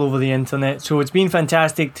 all over the internet. So it's been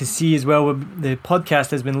fantastic to see as well. The podcast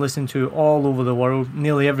has been listened to all over the world,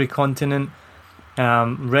 nearly every continent.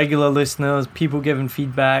 Regular listeners, people giving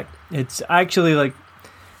feedback. It's actually like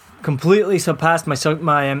completely surpassed my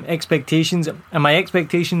expectations, and my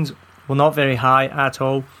expectations were not very high at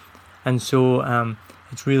all. And so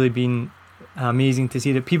it's really been amazing to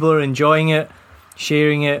see that people are enjoying it,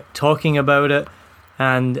 sharing it, talking about it.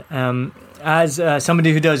 And as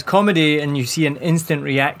somebody who does comedy and you see an instant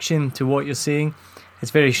reaction to what you're saying,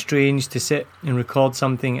 it's very strange to sit and record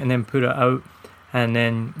something and then put it out, and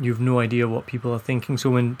then you've no idea what people are thinking. So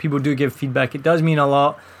when people do give feedback, it does mean a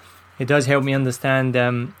lot. It does help me understand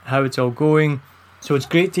how it's all going. So it's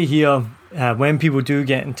great to hear when people do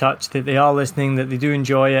get in touch that they are listening, that they do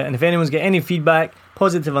enjoy it. And if anyone's got any feedback,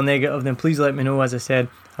 positive or negative, then please let me know. As I said,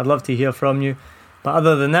 I'd love to hear from you. But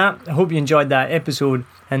other than that, I hope you enjoyed that episode.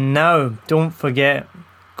 And now, don't forget,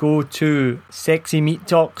 go to Sexy Meat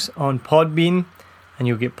Talks on Podbean, and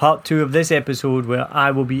you'll get part 2 of this episode where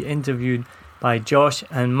I will be interviewed by Josh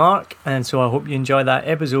and Mark. And so I hope you enjoy that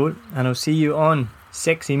episode, and I'll see you on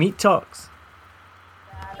Sexy Meat Talks.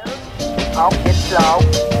 Hột vịt lộn,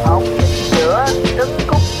 hột vịt sữa, trứng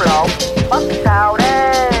cút lộn, mất xào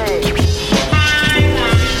đây.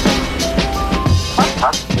 Mất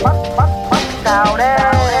xào đây.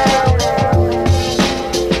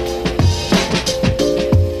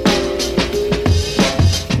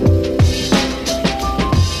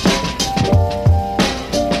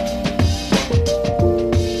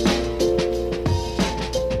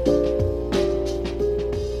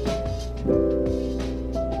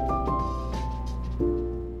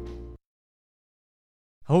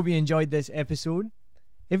 I hope you enjoyed this episode.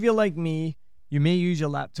 If you're like me, you may use your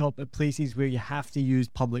laptop at places where you have to use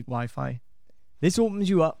public Wi-Fi. This opens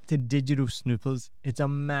you up to digital snoopers. It's a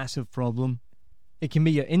massive problem. It can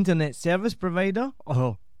be your internet service provider,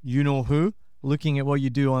 or you know who, looking at what you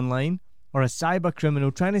do online, or a cyber criminal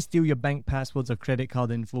trying to steal your bank passwords or credit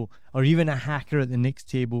card info, or even a hacker at the next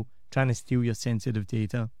table trying to steal your sensitive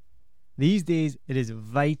data. These days, it is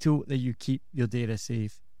vital that you keep your data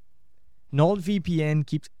safe. NordVPN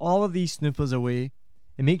keeps all of these snoopers away.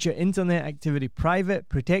 It makes your internet activity private,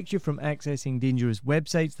 protects you from accessing dangerous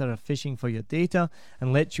websites that are phishing for your data,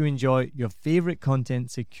 and lets you enjoy your favorite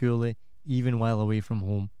content securely, even while away from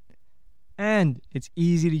home. And it's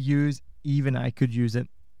easy to use, even I could use it.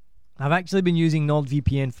 I've actually been using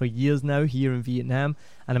NordVPN for years now here in Vietnam,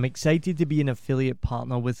 and I'm excited to be an affiliate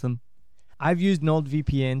partner with them. I've used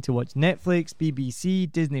NordVPN to watch Netflix, BBC,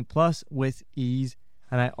 Disney Plus with ease.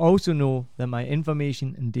 And I also know that my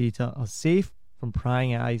information and data are safe from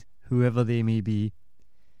prying eyes, whoever they may be.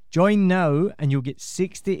 Join now and you'll get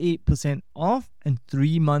 68% off and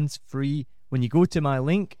 3 months free when you go to my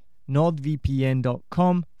link,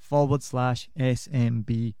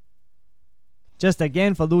 nordvpn.com/SMB. Just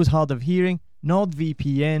again, for those hard of hearing,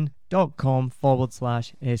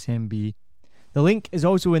 nordvpn.com/SMB. The link is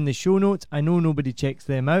also in the show notes. I know nobody checks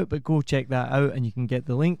them out, but go check that out and you can get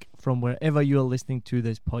the link from wherever you are listening to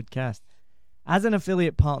this podcast. As an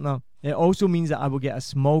affiliate partner, it also means that I will get a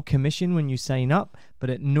small commission when you sign up, but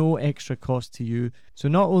at no extra cost to you. So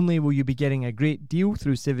not only will you be getting a great deal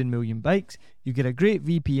through 7 Million Bikes, you get a great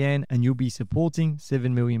VPN and you'll be supporting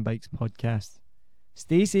 7 Million Bikes podcast.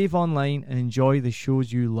 Stay safe online and enjoy the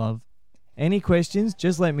shows you love. Any questions,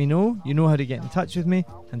 just let me know. You know how to get in touch with me.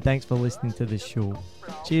 And thanks for listening to this show.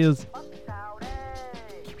 Cheers.